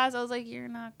the glass, I was like, "You're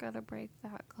not gonna break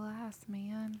that glass,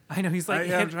 man." I know he's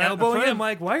like I'm elbowing trying- him,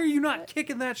 like, why are you not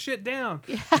kicking that shit down?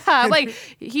 Yeah, like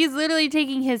he's literally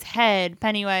taking his head,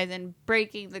 Pennywise, and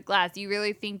breaking the glass. You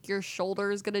really think your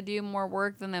shoulder is gonna do more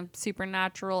work than a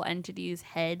supernatural entity's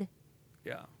head?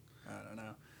 Yeah. I don't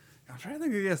know. I'm trying to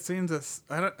think of scenes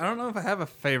that I don't know if I have a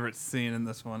favorite scene in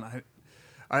this one.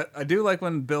 I do like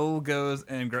when Bill goes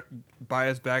and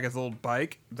buys back his old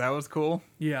bike. That was cool.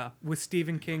 Yeah, with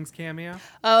Stephen King's cameo.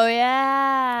 Oh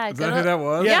yeah, Is that who that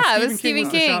was? Yeah, it was Stephen the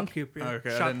King. shopkeeper.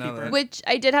 Okay, I didn't know that. Which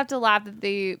I did have to laugh that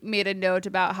they made a note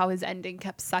about how his ending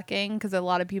kept sucking because a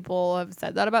lot of people have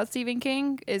said that about Stephen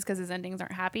King is because his endings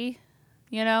aren't happy,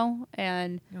 you know?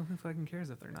 And You know, who fucking cares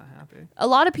if they're not happy? a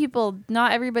lot of people,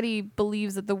 not everybody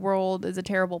believes that the world is a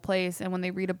terrible place. And when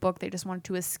they read a book, they just want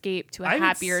to escape to a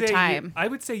happier time. I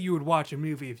would say you would watch a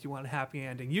movie if you want a happy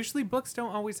ending. Usually books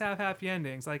don't always have happy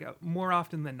endings, like more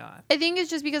often than not. I think it's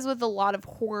just because with a lot of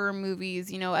horror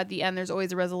movies, you know, at the end, there's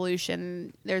always a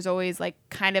resolution. There's always like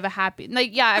kind of a happy,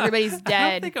 like, yeah, everybody's I don't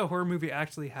dead. think a horror movie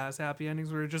actually has happy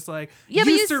endings where it's just like, Yeah, but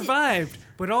you you see- survived,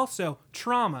 but also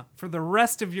trauma for the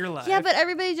rest of your life. Yeah, but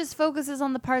everybody just focuses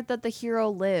on the part that the hero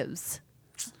lives.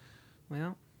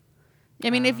 Well, I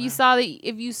mean, I if don't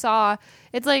you know. saw,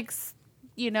 it's like,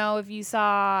 you know, if you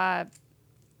saw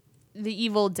The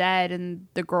Evil Dead and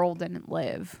the girl didn't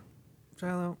live.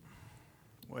 Shiloh,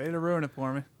 Way to ruin it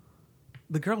for me.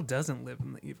 the girl doesn't live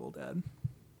in the Evil Dead.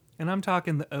 And I'm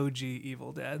talking the OG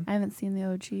Evil Dead. I haven't seen the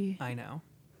OG. I know.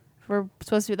 We're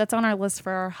supposed to. That's on our list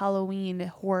for our Halloween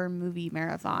horror movie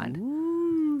marathon.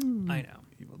 I know.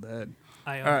 Evil Dead.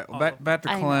 I own All right, well, all of them. back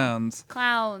to I know. clowns.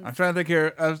 Clowns. I'm trying to think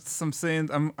here of some scenes.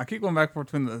 I keep going back and forth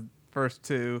between the first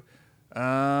two.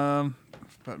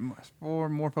 But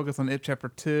more focus on It Chapter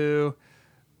 2.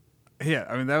 Yeah,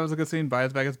 I mean, that was a good scene.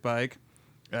 Buys back his bike.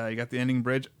 You got the ending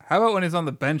bridge. How about when he's on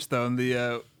the bench, though, and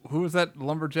the, who was that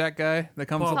lumberjack guy that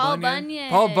comes Paul up? Paul Bunyan. Bunyan.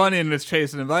 Paul Bunyan is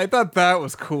chasing him. I thought that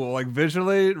was cool. Like,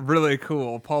 visually, really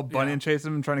cool. Paul Bunyan chasing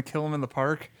him and trying to kill him in the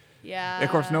park. Yeah. Of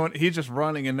course, he's just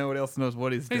running and nobody else knows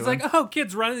what he's doing. He's like, oh,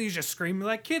 kids running. He's just screaming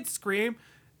like kids scream.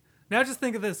 Now just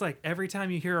think of this, like every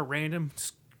time you hear a random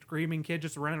screaming kid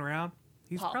just running around,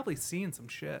 he's Paul. probably seeing some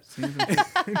shit.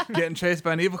 getting chased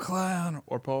by an evil clown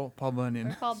or Paul Bunyan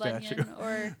Or Paul statue. Bunyan.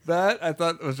 Or That I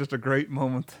thought was just a great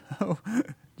moment, though.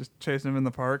 Just chasing him in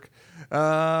the park. Yeah,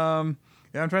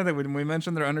 I'm trying to think. We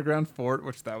mentioned their underground fort,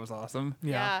 which that was awesome.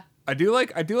 yeah. I do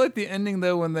like the ending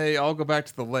though when they all go back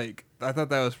to the lake. I thought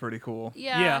that was pretty cool.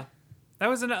 Yeah. That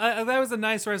was a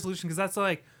nice resolution because that's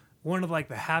like one of like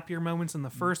the happier moments in the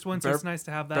first one. So it's nice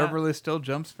to have that. Beverly still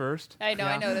jumps first. I know.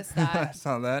 I Yeah. noticed I that.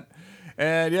 saw that,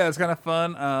 and yeah, it's kind of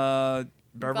fun.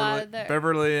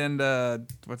 Beverly and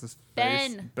what's his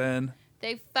face? Ben.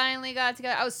 They finally got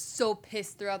together. I was so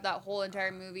pissed throughout that whole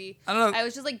entire movie. I don't know. I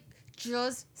was just like,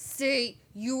 just say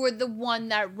you were the one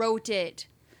that wrote it.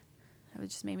 It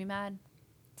just made me mad.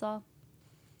 That's all.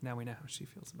 Now we know how she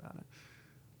feels about it.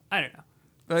 I don't know.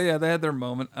 Oh yeah, they had their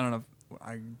moment. I don't know.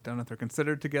 I don't know if they're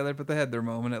considered together, but they had their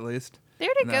moment at least. They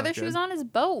were And that together. was She was good. on his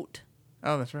boat.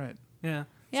 Oh, that's right. Yeah.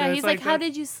 Yeah, So it's he's like, "How that-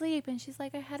 did you sleep?" And she's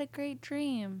like, "I had a great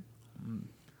dream."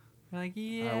 Like,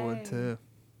 yeah. I would too.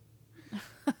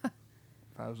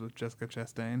 If I was with Jessica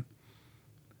Chastain.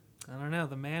 I don't know.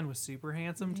 The man was super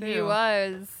handsome too. He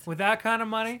was. With that kind of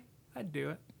money, I'd do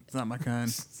it. It's not my kind,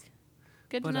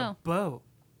 Good to But know. a boat.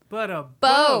 But a boat.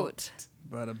 Boat.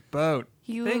 but a boat.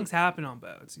 You, Things happen on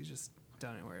boats. You just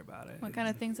don't worry about it. what kind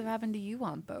of things have happened to you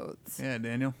on boats? Yeah,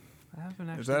 Daniel. I haven't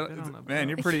Is actually that been on a boat. man?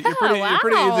 You're pretty. Yeah, You're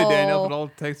pretty easy, Daniel. wow. But all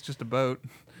it takes is just a boat.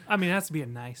 I mean, it has to be a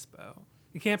nice boat.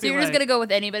 You can't So be you're like, just gonna go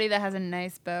with anybody that has a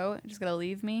nice boat? Just gonna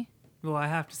leave me? well, I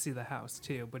have to see the house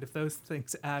too. But if those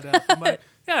things add up, I'm like,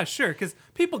 yeah, sure. Because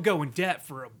people go in debt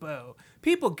for a boat.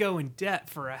 People go in debt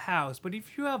for a house. But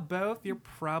if you have both, you're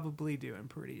probably doing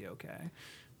pretty okay.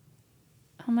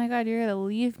 Oh my god, you're gonna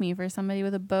leave me for somebody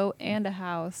with a boat and a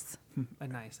house? A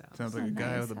nice house. Sounds like a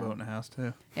guy nice with a boat and a house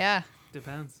too. Yeah.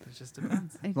 Depends. It just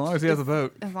depends. As long as he has a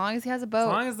boat. As long as he has a As boat.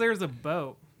 long as there's a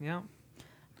boat. Yeah.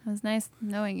 It was nice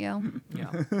knowing you.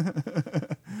 Yeah.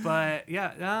 But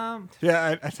yeah,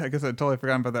 Yeah, I guess I totally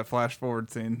forgot about that flash forward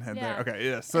scene. Yeah. Okay,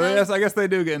 yes. So And yes, I guess they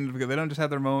do get into together. They don't just have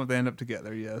their moment; they end up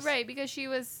together. Yes. Right, because she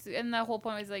was, and the whole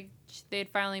point was like they had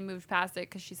finally moved past it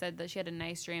because she said that she had a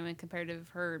nice dream, and compared to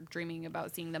her dreaming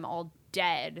about seeing them all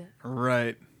dead.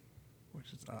 Right.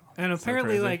 Which is and so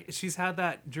apparently, crazy. like, she's had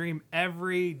that dream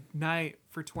every night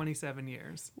for 27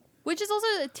 years. Which is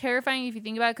also terrifying if you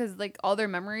think about it, because like all their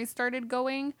memories started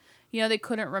going. You know, they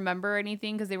couldn't remember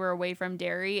anything because they were away from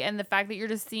Derry, and the fact that you're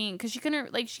just seeing, because she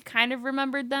couldn't, like, she kind of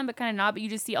remembered them, but kind of not. But you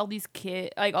just see all these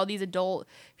like all these adult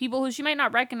people who she might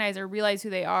not recognize or realize who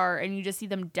they are, and you just see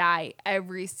them die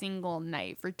every single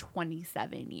night for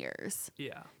 27 years.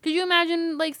 Yeah. Could you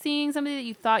imagine like seeing somebody that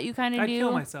you thought you kind of I'd knew?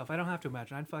 kill myself. I don't have to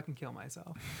imagine. I'd fucking kill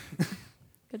myself.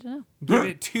 Good to know. Give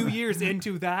it 2 years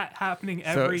into that happening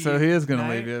every so he is gonna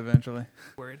night. leave you eventually.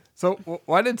 Word. So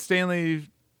why did Stanley?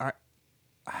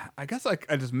 I guess I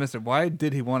just missed it. Why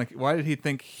did he want to? Why did he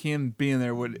think him being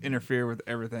there would interfere with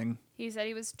everything? He said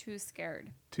he was too scared.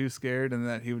 Too scared, and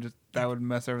that he would that would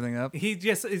mess everything up. He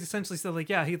just essentially said, like,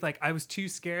 yeah, he's like, I was too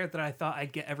scared that I thought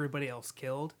I'd get everybody else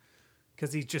killed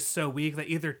because he's just so weak that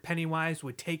either Pennywise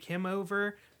would take him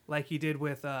over like he did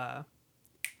with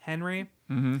Henry.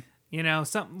 Mm-hmm. You know,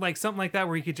 something like that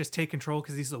where he could just take control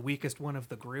because he's the weakest one of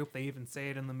the group. They even say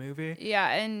it in the movie. Yeah,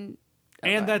 and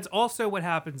And that's also what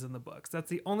happens in the books. That's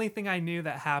the only thing I knew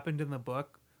that happened in the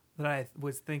book that I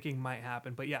was thinking might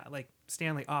happen. But yeah, like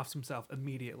Stanley offs himself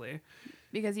immediately.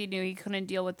 because he knew he couldn't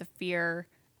deal with the fear,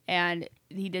 and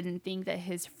he didn't think that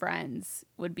his friends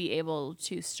would be able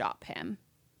to stop him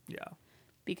Yeah.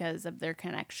 because of their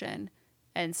connection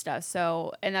and stuff.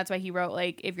 So, and that's why he wrote,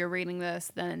 like, if you're reading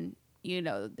this, then you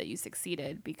know that you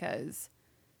succeeded because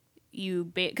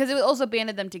because it also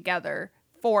banded them together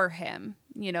for him,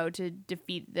 you know, to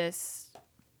defeat this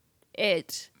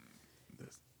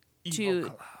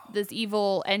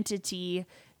evil entity.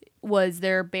 Was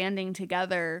their banding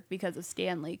together because of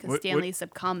Stanley, because Stanley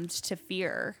succumbed to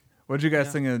fear. What did you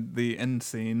guys think of the end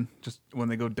scene? Just when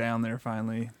they go down there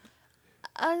finally.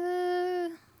 I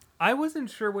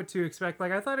wasn't sure what to expect.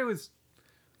 Like, I thought it was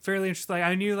fairly interesting. Like,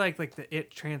 I knew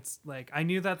I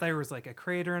knew that there was like a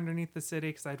crater underneath the city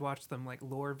because I'd watched them like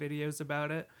lore videos about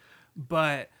it.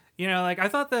 But you know, like I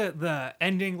thought the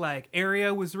ending like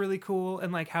area was really cool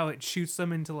and like how it shoots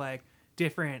them into like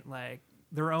different like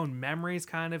their own memories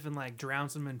kind of and like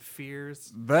drowns them in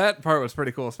fears. That part was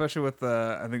pretty cool, especially with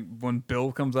I think when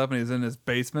Bill comes up and he's in his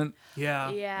basement. Yeah.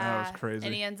 Yeah, That was crazy.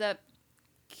 And he ends up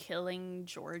killing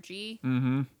Georgie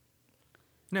Mm-hmm.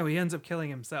 No, he ends up killing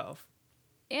himself.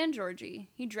 and Georgie.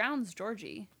 He drowns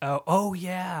Georgie. Oh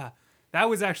yeah. That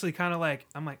was actually kind of like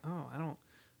I'm like, "Oh, I don't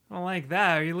like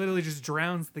that." He literally just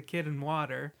drowns the kid in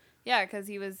water. Yeah, because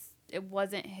it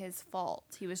wasn't his fault.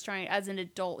 He was trying, as an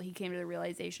adult, he came to the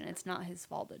realization it's not his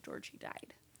fault that Georgie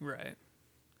died. Right.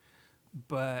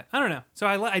 But I don't know. So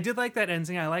I did like that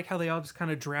ending. I like how they all just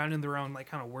kind of drown in their own like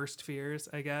kind of worst fears,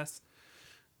 I guess.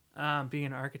 Being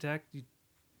an architect, you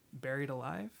buried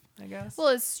alive, I guess. Well,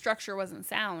 his structure wasn't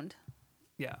sound,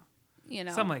 Yeah. you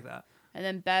know. Something like that. And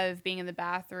then Bev being in the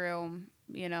bathroom,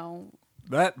 you know.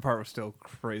 That part was still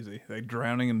crazy. Like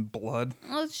drowning in blood.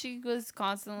 Well, she was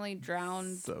constantly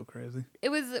drowned. So crazy.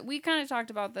 We kind of talked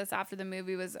about this after the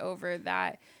movie was over,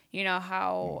 that, you know,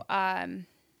 how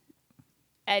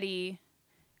Eddie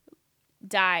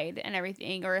died and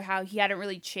everything, or how he hadn't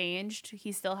really changed.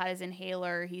 He still had his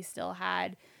inhaler. He still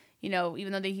had, you know,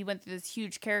 even though he went through this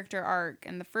huge character arc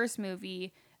in the first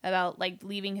movie, about like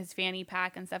leaving his fanny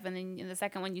pack and stuff, and then in the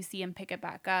second one you see him pick it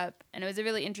back up, and it was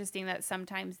really interesting that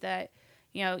sometimes that,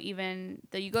 you know, even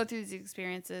though you go through these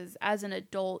experiences as an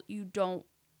adult,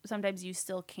 sometimes you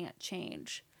still can't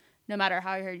change, no matter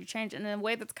how hard you change. And in a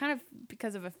way that's kind of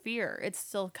because of a fear. It's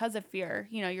still because of fear.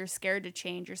 You know, you're scared to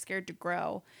change. You're scared to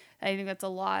grow. I think that's a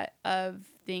lot of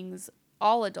things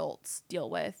all adults deal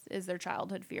with is their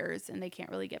childhood fears, and they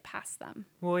can't really get past them.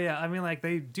 Well, yeah, I mean, like,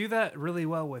 they do that really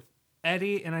well with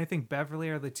Eddie, and I think Beverly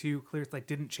are the two clear, like,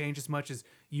 didn't change as much as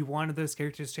you wanted those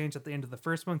characters to change at the end of the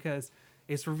first one, because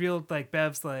it's revealed, like,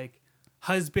 Bev's, like,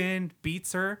 husband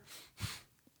beats her,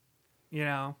 you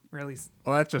know, or at least...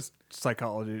 Well, that's just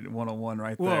psychology 101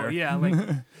 right there. Well, yeah, like...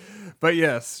 But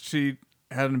yes, she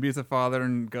had an abusive father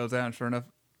and goes out and sure enough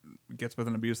gets with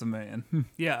an abusive man.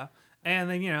 Yeah. And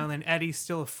then, you know, then Eddie's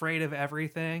still afraid of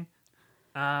everything.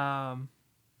 And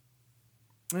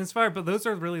as far, but those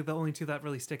are really the only two that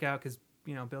really stick out because,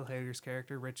 you know, Bill Hader's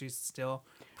character, Richie's still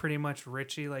pretty much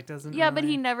Richie, like doesn't. Yeah, but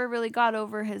really... he never really got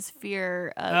over his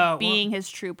fear of being his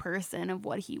true person, of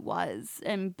what he was,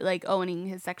 and like owning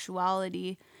his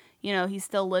sexuality. You know, he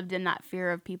still lived in that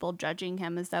fear of people judging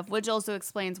him and stuff, which also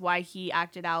explains why he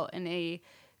acted out in a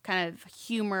kind of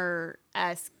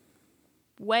humor-esque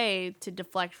way to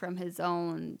deflect from his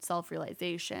own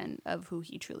self-realization of who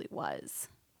he truly was.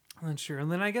 That's true.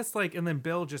 And then I guess like, and then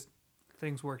Bill just,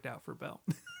 things worked out for Bill.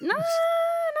 No, not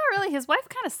really. His wife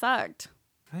kind of sucked.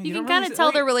 You can don't kind really of tell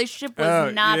like- their relationship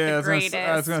was not yeah, the greatest.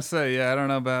 I was gonna say, yeah, I don't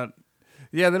know about.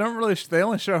 Yeah, they don't really. They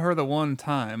only show her the one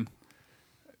time.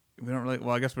 We don't really.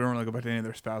 Well, I guess we don't really go back to any of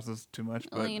their spouses too much.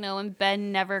 But Well, you know, and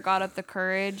Ben never got up the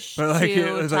courage But, like, it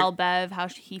to was tell like- Bev how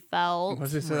he felt.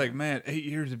 what's he say? Like, man, 8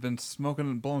 years you've been smoking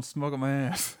and blowing smoke up my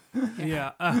ass.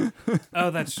 Yeah. Oh,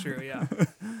 that's true. Yeah.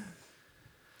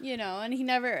 You know,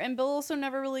 and Bill also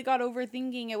never really got over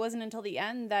thinking it wasn't until the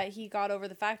end that he got over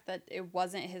the fact that it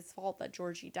wasn't his fault that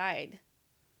Georgie died.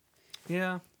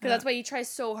 Yeah. Because that's why he tries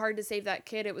so hard to save that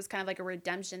kid. It was kind of like a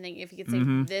redemption thing. If he could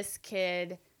save this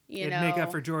kid, you It'd know. make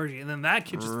up for Georgie. And then that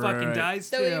kid just fucking Right. dies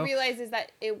So too. he realizes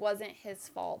that it wasn't his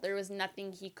fault. There was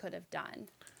nothing he could have done.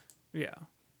 Yeah.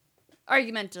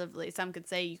 Argumentatively, some could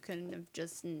say you couldn't have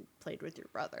just played with your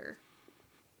brother.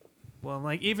 Well,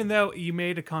 like, even though you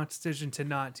made a conscious decision to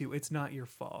not do, it's not your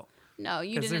fault. No,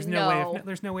 you Because didn't there's no way know. of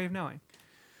there's no way of knowing.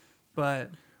 But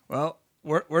Well,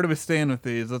 where do we stand with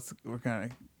these? We're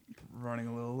kind of running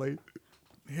a little late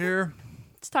here.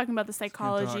 It's talking about the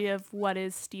psychology of what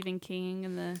is Stephen King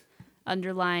and the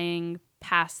underlying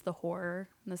past the horror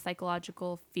and the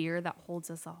psychological fear that holds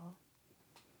us all.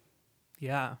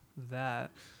 yeah,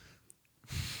 that.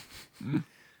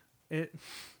 It.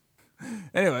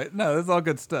 Anyway, no, this is all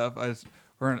good stuff. Let's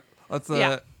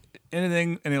Yeah.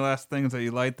 any last things that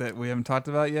you like that we haven't talked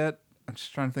about yet? I'm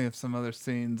just trying to think of some other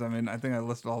scenes. I mean, I think I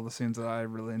listed all the scenes that I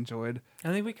really enjoyed. I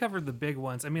think we covered the big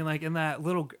ones. I mean, like in that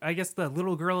I guess the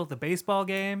little girl at the baseball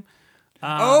game.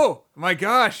 Oh my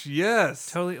gosh,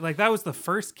 yes. Totally. Like that was the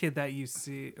first kid that you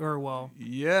see, or well,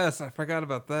 Yes, I forgot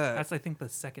about that. that's I think the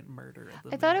second murder of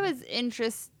the I thought it movie.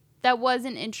 was that was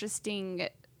an interesting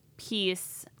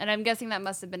piece, and I'm guessing that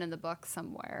must have been in the book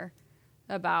somewhere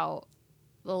about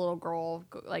the little girl,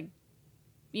 like,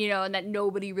 you know, and that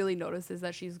nobody really notices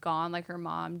that she's gone. Like her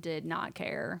mom did not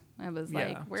care. It was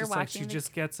like, we're just watching. like she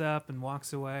just gets up and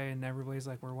walks away, and everybody's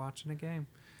like, we're watching a game.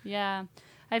 Yeah.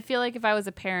 I feel like if I was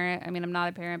a parent, I mean, I'm not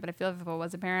a parent, but I feel like if I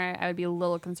was a parent, I would be a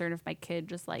little concerned if my kid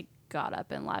just like got up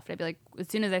and left. I'd be like, as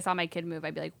soon as I saw my kid move,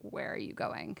 I'd be like, where are you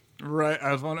going? Right,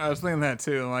 I was thinking that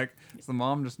too. Like, does the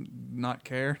mom just not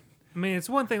care? I mean, it's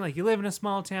one thing like you live in a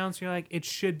small town, so you're like, it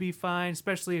should be fine,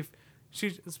 especially if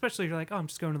you're like, oh, I'm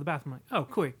just going to the bathroom. I'm like,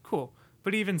 oh, cool.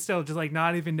 But even still, just like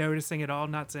not even noticing at all,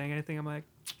 not saying anything. I'm like,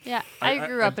 Yeah, I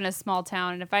grew up in a small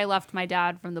town, and if I left my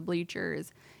dad from the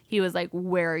bleachers, he was like,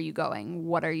 where are you going?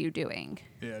 What are you doing?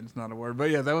 Yeah, just not a word. But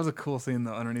yeah, that was a cool scene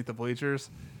though. Underneath the bleachers,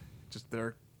 just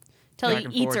there. Till Back he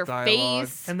and eats forth her dialogue.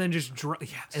 face. and then just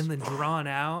and then drawn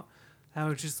out. I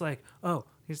was just like, oh,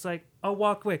 he's like, oh,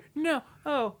 walk away. No,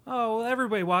 oh, well,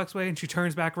 everybody walks away, and she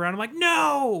turns back around. I'm like,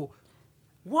 no,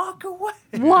 walk away.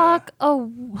 Walk,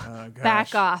 Gosh.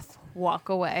 back off, walk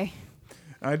away.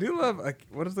 I do love. Like,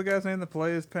 what is the guy's name that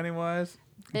plays Pennywise?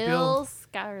 Bill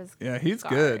Skarsgård. Yeah, he's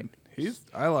good.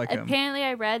 I like him. Apparently,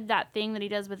 I read that thing that he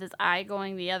does with his eye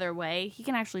going the other way. He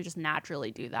can actually just naturally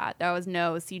do that. There was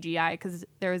no CGI because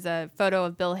there was a photo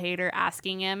of Bill Hader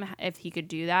asking him if he could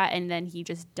do that, and then he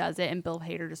just does it, and Bill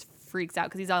Hader just freaks out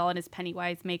because he's all in his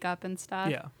Pennywise makeup and stuff.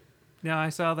 Yeah, no, I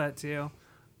saw that too.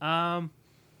 But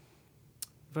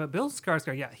Bill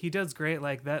Skarsgård, yeah, he does great.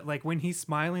 Like that, like when he's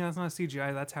smiling, that's not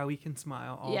CGI. That's how he can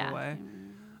smile all the way.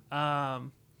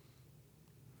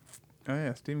 Oh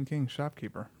yeah, Stephen King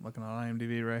Shopkeeper. Looking on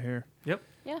IMDb right here. Yep.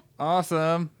 Yeah.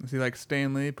 Awesome. Is he like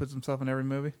Stan Lee? Puts himself in every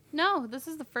movie. No, this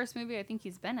is the first movie I think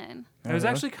he's been in. I was Oh,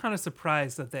 actually kind of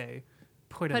surprised that they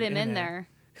put Put him in it. there.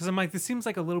 Because I'm like, this seems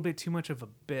like a little bit too much of a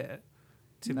bit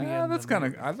to be No, in. that's the kind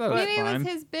of. movie. I thought it was Maybe it fine.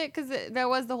 was his bit because that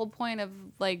was the whole point of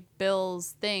like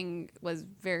Bill's thing was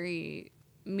very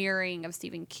mirroring of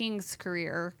Stephen King's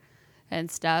career and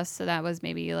stuff. So that was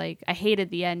maybe like I hated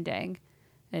the ending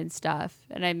and stuff,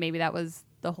 and maybe that was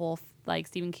the whole like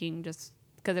Stephen King just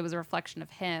because it was a reflection of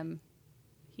him.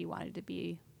 He wanted to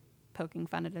be poking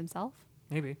fun at himself.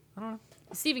 Maybe. I don't know.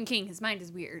 Stephen King, his mind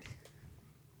is weird.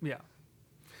 Yeah.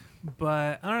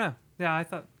 But I don't know. Yeah, I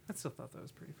still thought that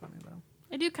was pretty funny though.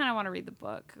 I do kind of want to read the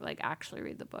book, like actually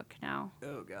read the book now.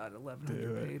 Oh God, Do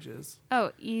 1,100 it. pages.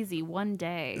 Oh, easy, one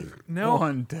day. No,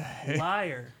 One day.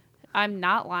 liar. I'm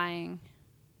not lying.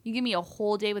 You give me a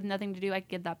whole day with nothing to do, I could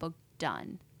get that book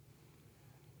done.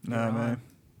 No You're man. on.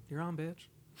 You're on, bitch.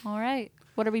 All right.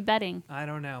 What are we betting? I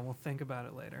don't know. We'll think about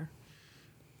it later.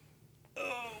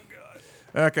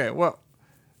 Okay, well.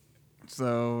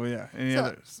 So yeah, any So-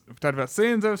 others? We've talked about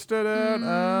scenes that stood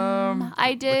out.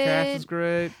 I The cast is did.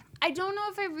 great. I don't know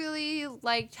if I really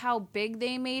liked how big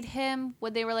they made him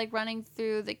when they were like running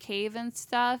through the cave and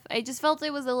stuff. I just felt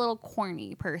it was a little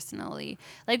corny personally.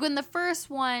 Like when the first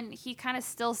one, he kind of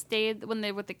still stayed when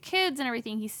they with the kids and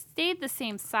everything. He stayed the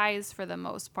same size for the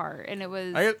most part, and it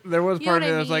was There was You know part what of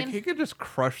it I that was like mean? he could just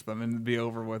crush them and be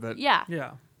over with it. yeah.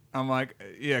 Yeah. I'm like,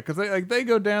 yeah, because they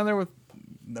go down there with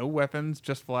no weapons,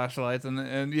 just flashlights,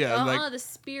 and yeah, like the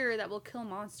spear that will kill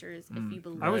monsters if you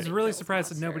believe. I was it really kills surprised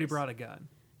that nobody monsters. brought a gun.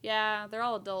 Yeah, they're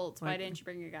all adults. Why Like- didn't you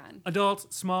bring your gun?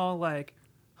 Adults, small, like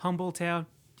humble town.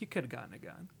 You could have gotten a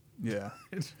gun. yeah.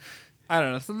 I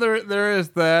don't know. So there is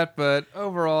that, but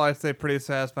overall, I'd say pretty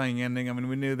satisfying ending. I mean,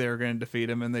 we knew they were going to defeat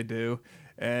him, and they do.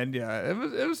 And yeah,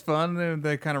 it was fun.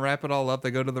 They kind of wrap it all up. They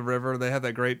go to the river. They have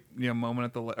that great moment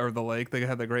at the lake. They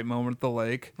have that great moment at the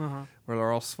lake Uh-huh. where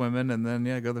they're all swimming, and then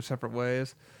go their separate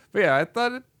ways. But yeah, I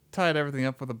thought it tied everything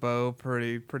up with a bow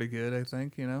pretty good. I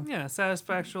think Yeah,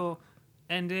 satisfactory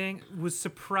ending. Was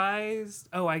surprised.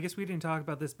 Oh, I guess we didn't talk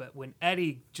about this, but when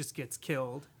Eddie just gets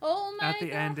killed Oh my at the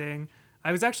god! ending,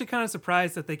 I was actually kind of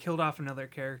surprised that they killed off another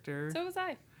character. So was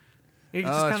I. It Oh,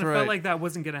 just kind that's of right. felt like that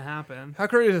wasn't going to happen. How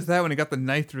crazy is that when he got the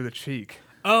knife through the cheek?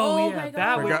 Oh, Oh yeah, my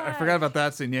that God. was. I forgot about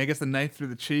that scene. Yeah, he gets the knife through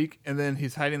the cheek, and then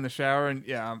he's hiding in the shower, and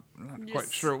I'm not Just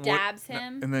quite sure what. stabs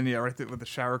him. And then right there with the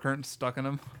shower curtain stuck in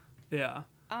him. Yeah.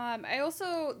 I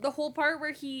also the whole part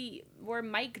where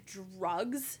Mike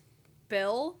drugs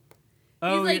Bill.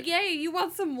 Oh, He's like, "Yeah, you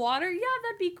want some water? Yeah,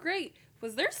 that'd be great.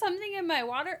 Was there something in my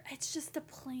water? It's just a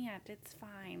plant. It's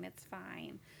fine. It's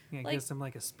fine. yeah, it like- gives him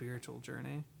like a spiritual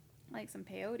journey. Like some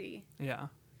peyote." Yeah.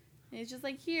 And it's just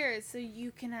like, "Here, so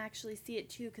you can actually see it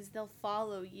too, because they'll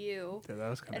follow you Yeah, that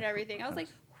was kind and of everything." I was like,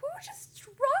 "Who just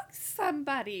drugged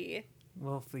somebody?"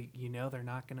 Well, if they're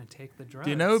not going to take the drugs.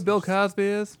 Do you know who Bill Cosby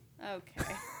is? Okay,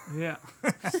 Yeah.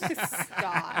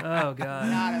 stop. Oh, God.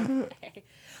 Not okay.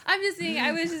 I'm just saying,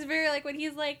 I was just very like when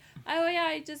he's like, "Oh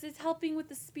yeah, it's helping with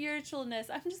the spiritualness."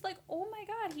 I'm just like, "Oh my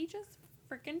god, he just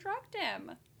freaking drugged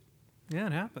him." Yeah,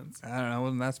 it happens. I don't know. I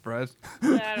wasn't that surprised.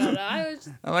 I don't know. I was just,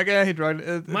 I'm like, yeah, he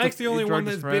drugged. Mike's the only one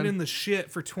his that's friend. been in the shit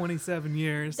for 27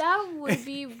 years. that would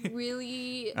be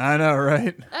really. I know,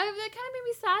 right? That kind of made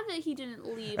me sad that he didn't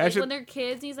leave. Like Actually- when they're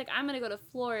kids, and he's like, "I'm gonna go to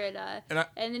Florida," And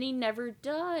and then he never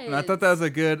does. And I thought that was a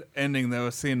good ending, though,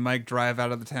 seeing Mike drive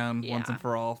out of the town once Yeah. and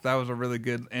for all. That was a really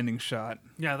good ending shot.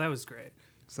 Yeah, that was great.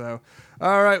 So,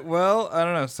 all right. Well, I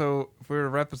don't know. So, if we were to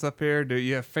wrap this up here, do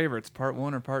you have favorites, part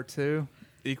 1 or part 2?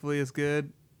 Equally as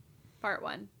good? Part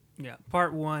 1. Yeah,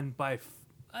 part 1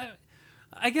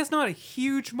 I guess not a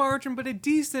huge margin, but a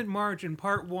decent margin.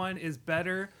 Part 1 is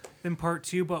better than part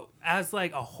 2, but as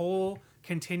like a whole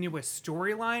continuous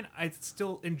storyline, I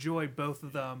still enjoy both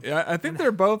of them. Yeah, I think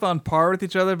they're both on par with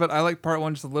each other, but I like part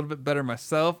 1 just a little bit better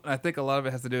myself. And I think a lot of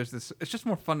it has to do with this. It's just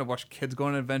more fun to watch kids go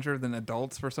on an adventure than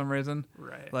adults for some reason.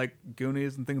 Right. Like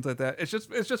Goonies and things like that. It's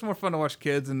just more fun to watch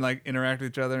kids and like interact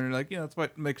with each other. And that's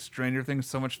what makes Stranger Things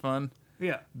so much fun.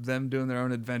 Yeah. Them doing their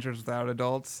own adventures without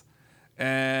adults.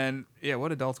 And yeah,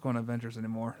 what adults go on adventures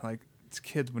anymore? Like it's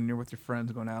kids when you're with your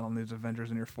friends going out on these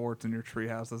adventures in your forts and your tree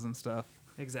houses and stuff.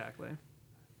 Exactly.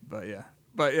 But yeah.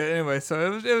 Anyway,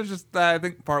 so it was just that. I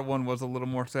think part 1 was a little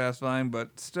more satisfying,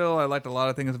 but still I liked a lot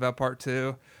of things about part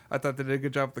 2. I thought they did a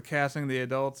good job with the casting, the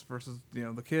adults versus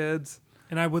the kids.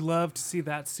 And I would love to see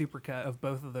that supercut of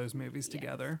both of those movies Yes.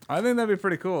 together. I think that'd be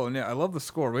pretty cool. And yeah, I love the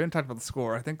score. We didn't talk about the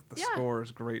score. I think the Yeah. score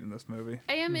is great in this movie.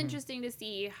 I am interesting to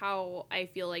see how I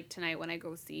feel like tonight when I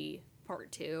go see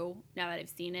part 2 now that I've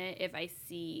seen it. If I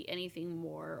see anything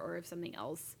more or if something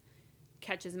else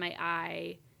catches my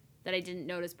eye that I didn't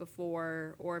notice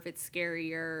before, or if it's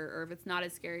scarier or if it's not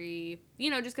as scary,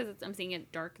 just because I'm seeing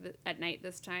it dark at night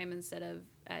this time instead of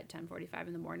at 10:45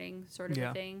 in the morning sort of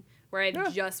a thing, where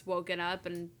I've just woken up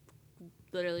and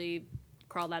literally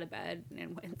crawled out of bed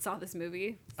and went and saw this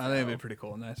movie. I think it'd be pretty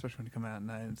cool at night, especially when you come out at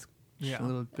night. It's a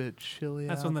little bit chilly.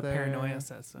 That's out when the there. paranoia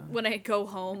sets in. When I go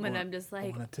home and I'm just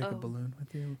like, want to take a balloon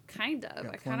with you? Kind of. Got I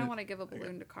kind plenty- of want to give a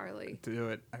balloon to Carly Do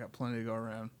it. I got plenty to go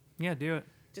around. Yeah, do it.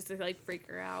 just to like freak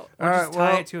her out. Or All just right,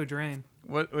 tie well- it to a drain.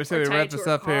 What we say Or we tie wrap it to this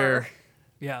her up here. car.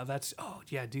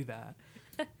 Yeah, do that.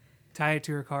 Tie it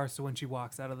to her car so when she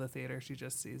walks out of the theater, she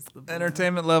just sees the balloon.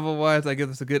 Entertainment level wise, I give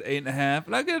this a good 8.5,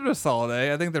 and I give it a solid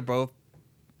A. I think they're both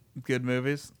good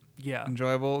movies, Yeah.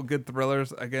 enjoyable, good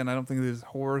thrillers. Again, I don't think these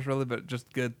horrors really, but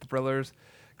just good thrillers.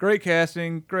 Great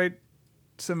casting, great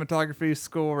cinematography,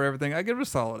 score, everything. I give it a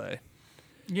solid A.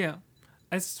 Yeah.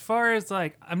 As far as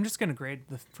like, I'm just gonna grade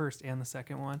the first and the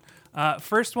second one.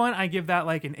 First one, I give that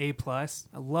like an A+. I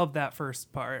love that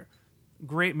first part.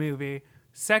 Great movie.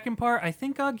 Second part, I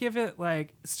think I'll give it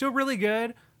like still really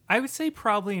good. I would say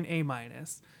probably an A-.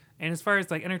 And as far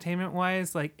as like entertainment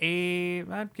wise, like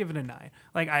I'd give it a 9.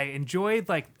 Like I enjoyed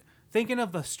like thinking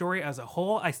of the story as a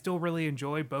whole. I still really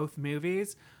enjoy both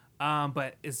movies.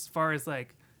 But as far as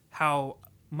like how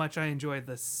much I enjoyed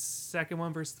the second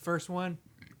one versus the first one,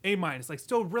 A-. Like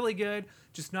still really good,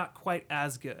 just not quite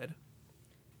as good.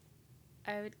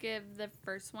 I would give the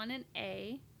first one an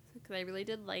A because I really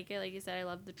did like it. Like you said, I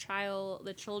love the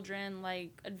children like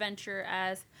adventure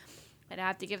as. I'd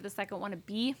have to give the second one a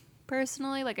B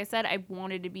personally. Like I said, I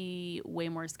wanted to be way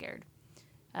more scared.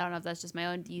 I don't know if that's just my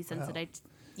own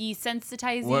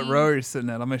desensitizing. What row are you sitting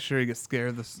at? I'll make sure you get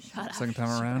scared this second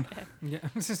time around. Yeah.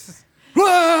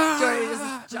 Jordy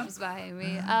just jumps behind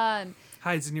me.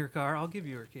 Hides in your car. I'll give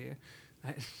you her key.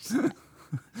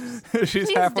 She's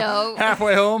Please don't.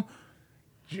 halfway home.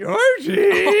 Georgie!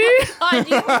 God,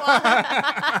 you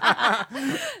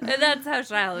and that's how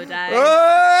Shiloh died.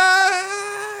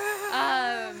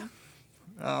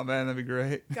 Oh man, that'd be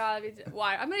great. God,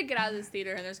 why? I'm gonna get out of this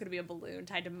theater and there's gonna be a balloon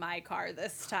tied to my car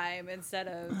this time instead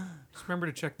of Just remember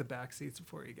to check the back seats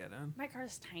before you get in. my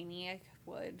car's tiny. I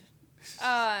would.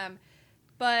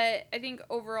 But I think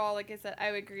overall, like I said,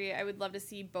 I would agree. I would love to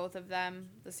see both of them,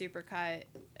 the supercut,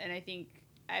 and I think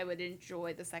I would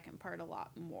enjoy the second part a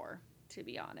lot more, to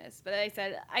be honest. But like I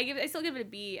said, I still give it a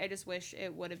B. I just wish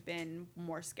it would have been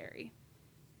more scary.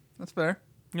 That's fair.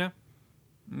 Yeah.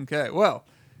 Okay, well,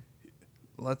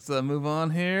 let's move on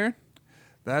here.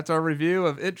 That's our review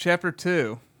of It Chapter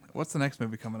 2. What's the next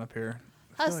movie coming up here?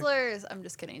 I feel like- Hustlers. I'm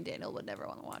just kidding. Daniel would never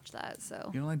want to watch that. So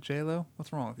You don't like J-Lo?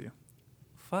 What's wrong with you?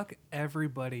 Fuck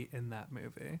everybody in that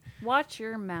movie. watch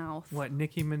your mouth. What,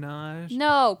 Nicki Minaj?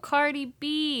 No, Cardi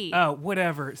B. Oh,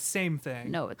 whatever. Same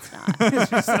thing. No, it's not.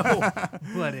 So,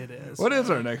 what it is. What is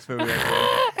our next movie?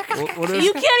 Actually? what is?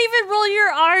 You can't even roll your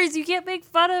R's. You can't make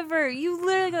fun of her. You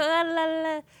literally go la la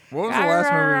la. What was the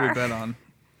last movie we bet on?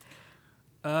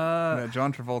 That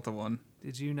John Travolta one.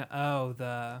 Did you know? Oh,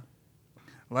 the.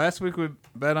 Last week we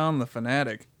bet on The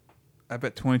Fanatic. I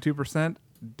bet 22%.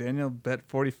 Daniel bet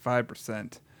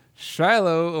 45%.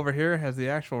 Shiloh over here has the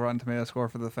actual Rotten Tomato score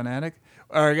for The Fanatic.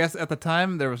 Or I guess at the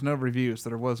time there was no review, so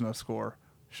there was no score.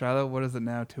 Shiloh, what is it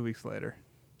now 2 weeks later?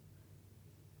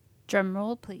 Drum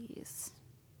roll, please.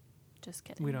 Just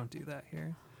kidding. We don't do that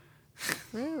here.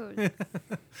 Rude.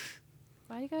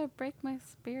 Why you gotta break my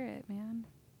spirit, man?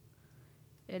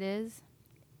 It is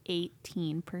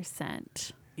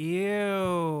 18%.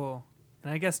 Ew.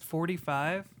 And I guessed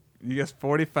 45. You guessed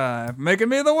 45, making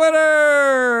me the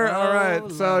winner. All right,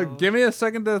 so Lord. give me a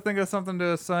second to think of something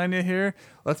to assign you here.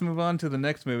 Let's move on to the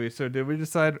next movie. So did we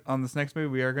decide on this next movie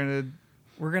we are going to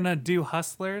We're gonna do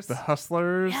Hustlers, The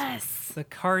Hustlers? Yes. the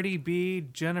Cardi B,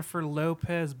 Jennifer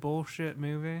Lopez bullshit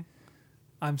movie.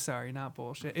 I'm sorry, not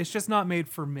bullshit. It's just not made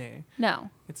for me. No.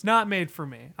 It's not made for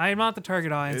me. I am not the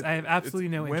target audience. I have absolutely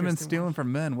It's no interest. women in stealing watching.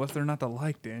 from men. What's there not to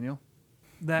like, Daniel?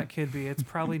 That could be. It's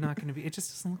probably not going to be. It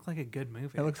just doesn't look like a good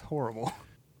movie. It looks horrible.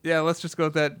 Yeah, let's just go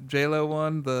with that J-Lo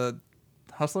one, the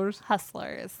Hustlers?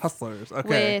 Hustlers. Hustlers,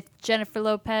 okay. With Jennifer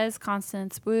Lopez,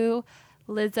 Constance Wu,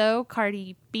 Lizzo,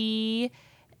 Cardi B,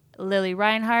 Lily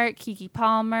Reinhart, Kiki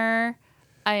Palmer.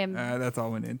 I am, That's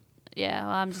all we need. yeah,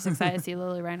 well, I'm just excited to see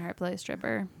Lily Reinhart play a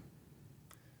stripper.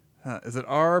 Is it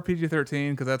R or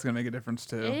PG-13? Because that's going to make a difference,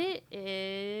 too. It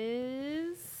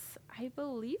is, I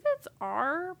believe it's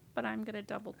R, but I'm going to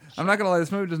double check. I'm not going to lie,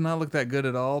 this movie does not look that good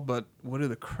at all, but what do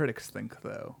the critics think,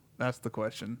 though? That's the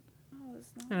question. Oh,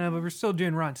 it's not. But we're still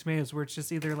doing Rotten Tomatoes, where it's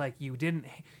just either like you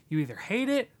either hate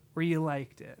it or you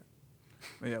liked it.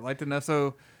 Yeah, I'd like to know.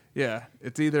 So, yeah,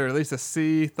 it's either at least a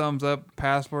C, thumbs up,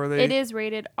 pass worthy. It is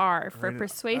rated R for Rated-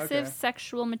 persuasive okay.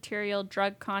 sexual material,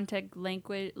 drug content,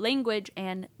 language,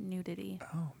 and nudity.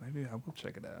 Oh, maybe I will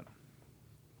check it out.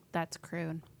 That's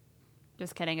crude.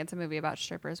 Just kidding. It's a movie about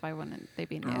strippers. Why wouldn't they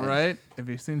be nude? Right? Have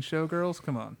you seen Showgirls?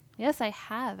 Come on. Yes, I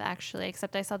have actually,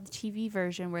 except I saw the TV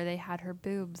version where they had her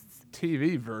boobs.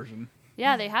 TV version.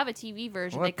 Yeah, they have a TV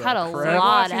version. What they the cut a crap? I'm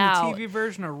lot watching out. the TV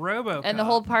version of RoboCop. And the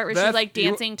whole part where she's That's- like you-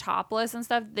 dancing topless and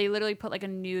stuff, they literally put like a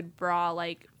nude bra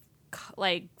like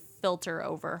filter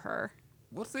over her.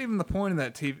 What's even the point of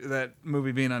that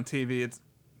movie being on TV?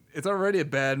 It's already a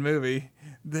bad movie.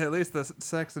 At least the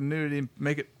sex and nudity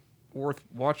make it worth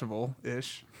watchable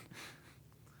ish.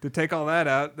 To take all that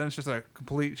out, then it's just a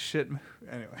complete shit.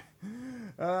 Anyway,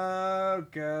 oh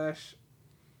gosh.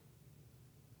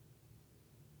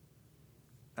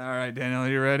 All right, Daniel,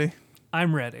 you ready?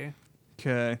 I'm ready.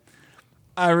 Okay.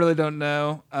 I really don't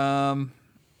know. I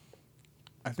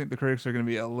think the critics are going to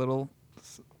be a little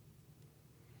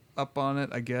up on it,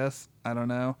 I guess. I don't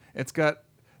know. It's got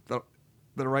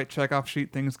the right checkoff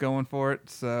sheet things going for it,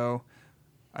 so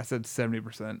I said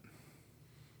 70%.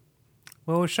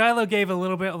 Well, Shiloh gave a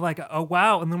little bit of like, oh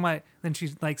wow, and then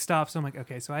she like stops. So I'm like,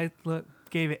 okay, so I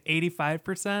gave it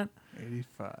 85%.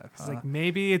 85. It's like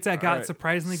maybe it's got right.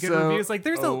 surprisingly good So- reviews. Like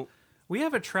oh. we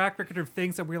have a track record of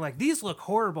things that we're like, these look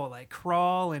horrible, like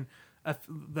Crawl and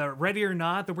the Ready or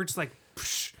Not. That we're just like,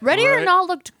 psh. Ready or Right. Not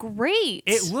looked great.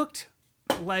 It looked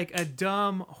like a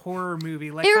dumb horror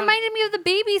movie. Like It kinda- reminded me of The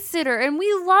Babysitter, and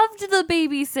we loved The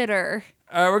Babysitter.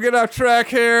 All right, we're getting off track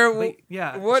here. Wait,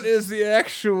 yeah. What is the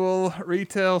actual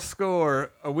retail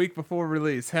score a week before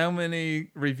release? How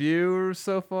many reviewers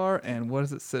so far, and what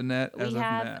is it sitting at as We of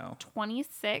have now?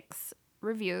 26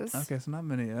 reviews, Okay, so not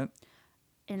many yet.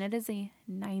 and it is a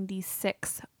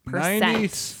 96%.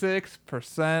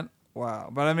 96%. Wow.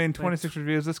 But I mean, 26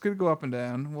 reviews. This could go up and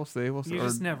down. We'll see. We'll see. You Or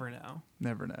just never know.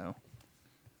 never know.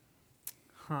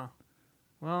 Huh.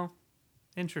 Well,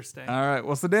 interesting. All right.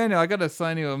 Well, so Daniel, I got to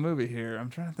assign you a movie here. I'm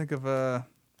trying to think of I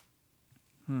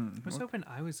was hoping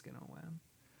I was going to win.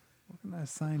 what can I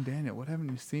assign Daniel? What haven't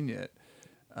you seen yet?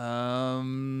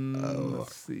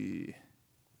 Let's see.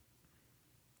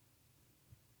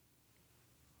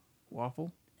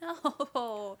 Waffle?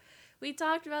 No, we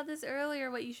talked about this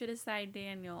earlier, what you should assign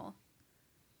Daniel.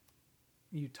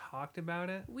 You talked about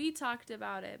it? We talked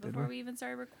about it Did before we? we even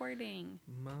started recording.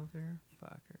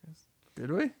 Motherfuckers.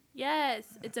 Did we? Yes,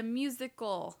 it's a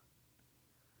musical.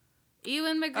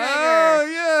 Ewan McGregor. Oh,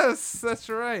 yes. That's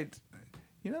right.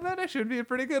 You know, that actually would be a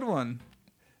pretty good one.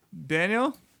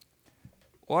 Daniel,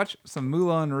 watch some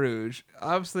Moulin Rouge.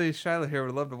 Obviously, Shiloh here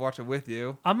would love to watch it with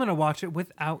you. I'm going to watch it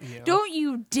without you. Don't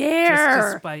you Just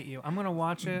dare! to spite you. I'm going to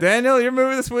watch it. Daniel, your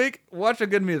movie this week, watch a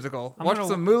good musical. I'm watch gonna-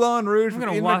 some Moulin Rouge I'm with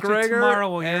gonna Ian watch it McGregor tomorrow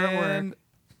while you're at work. and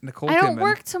Nicole I don't Kidman.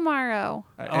 work tomorrow. All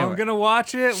right, I'm anyway. going to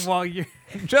watch it while you're...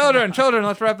 Children,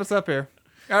 let's wrap this up here.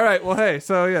 All right, well, hey,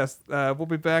 so yes, we'll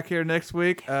be back here next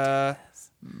week.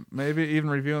 Maybe even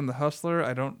reviewing The Hustler.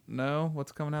 I don't know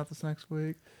what's coming out this next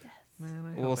week.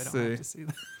 Man, I We'll hope I don't have see. to see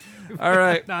that. All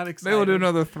right, Not maybe excited. we'll do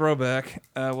another throwback.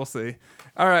 We'll see.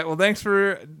 All right, well, thanks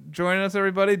for joining us,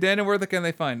 everybody. Daniel, where can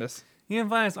they find us? You can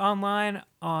find us online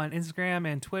on Instagram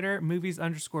and Twitter,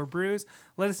 movies_brews.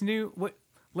 Let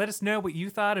us know what you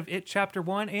thought of It Chapter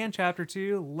 1 and Chapter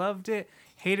 2. Loved it,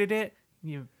 hated it,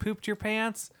 you pooped your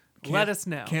pants. Let us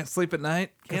know. Can't sleep at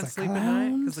night. Can't sleep at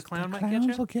night because the clown might get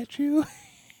you. will get you.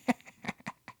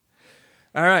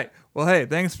 All right. Well, hey,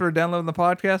 thanks for downloading the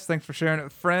podcast. Thanks for sharing it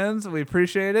with friends. We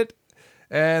appreciate it.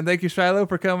 And thank you, Shiloh,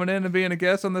 for coming in and being a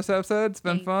guest on this episode. It's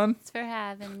been fun. Thanks for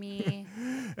having me.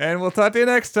 And we'll talk to you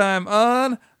next time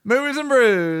on Movies and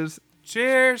Brews.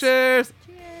 Cheers. Cheers.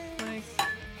 Thanks.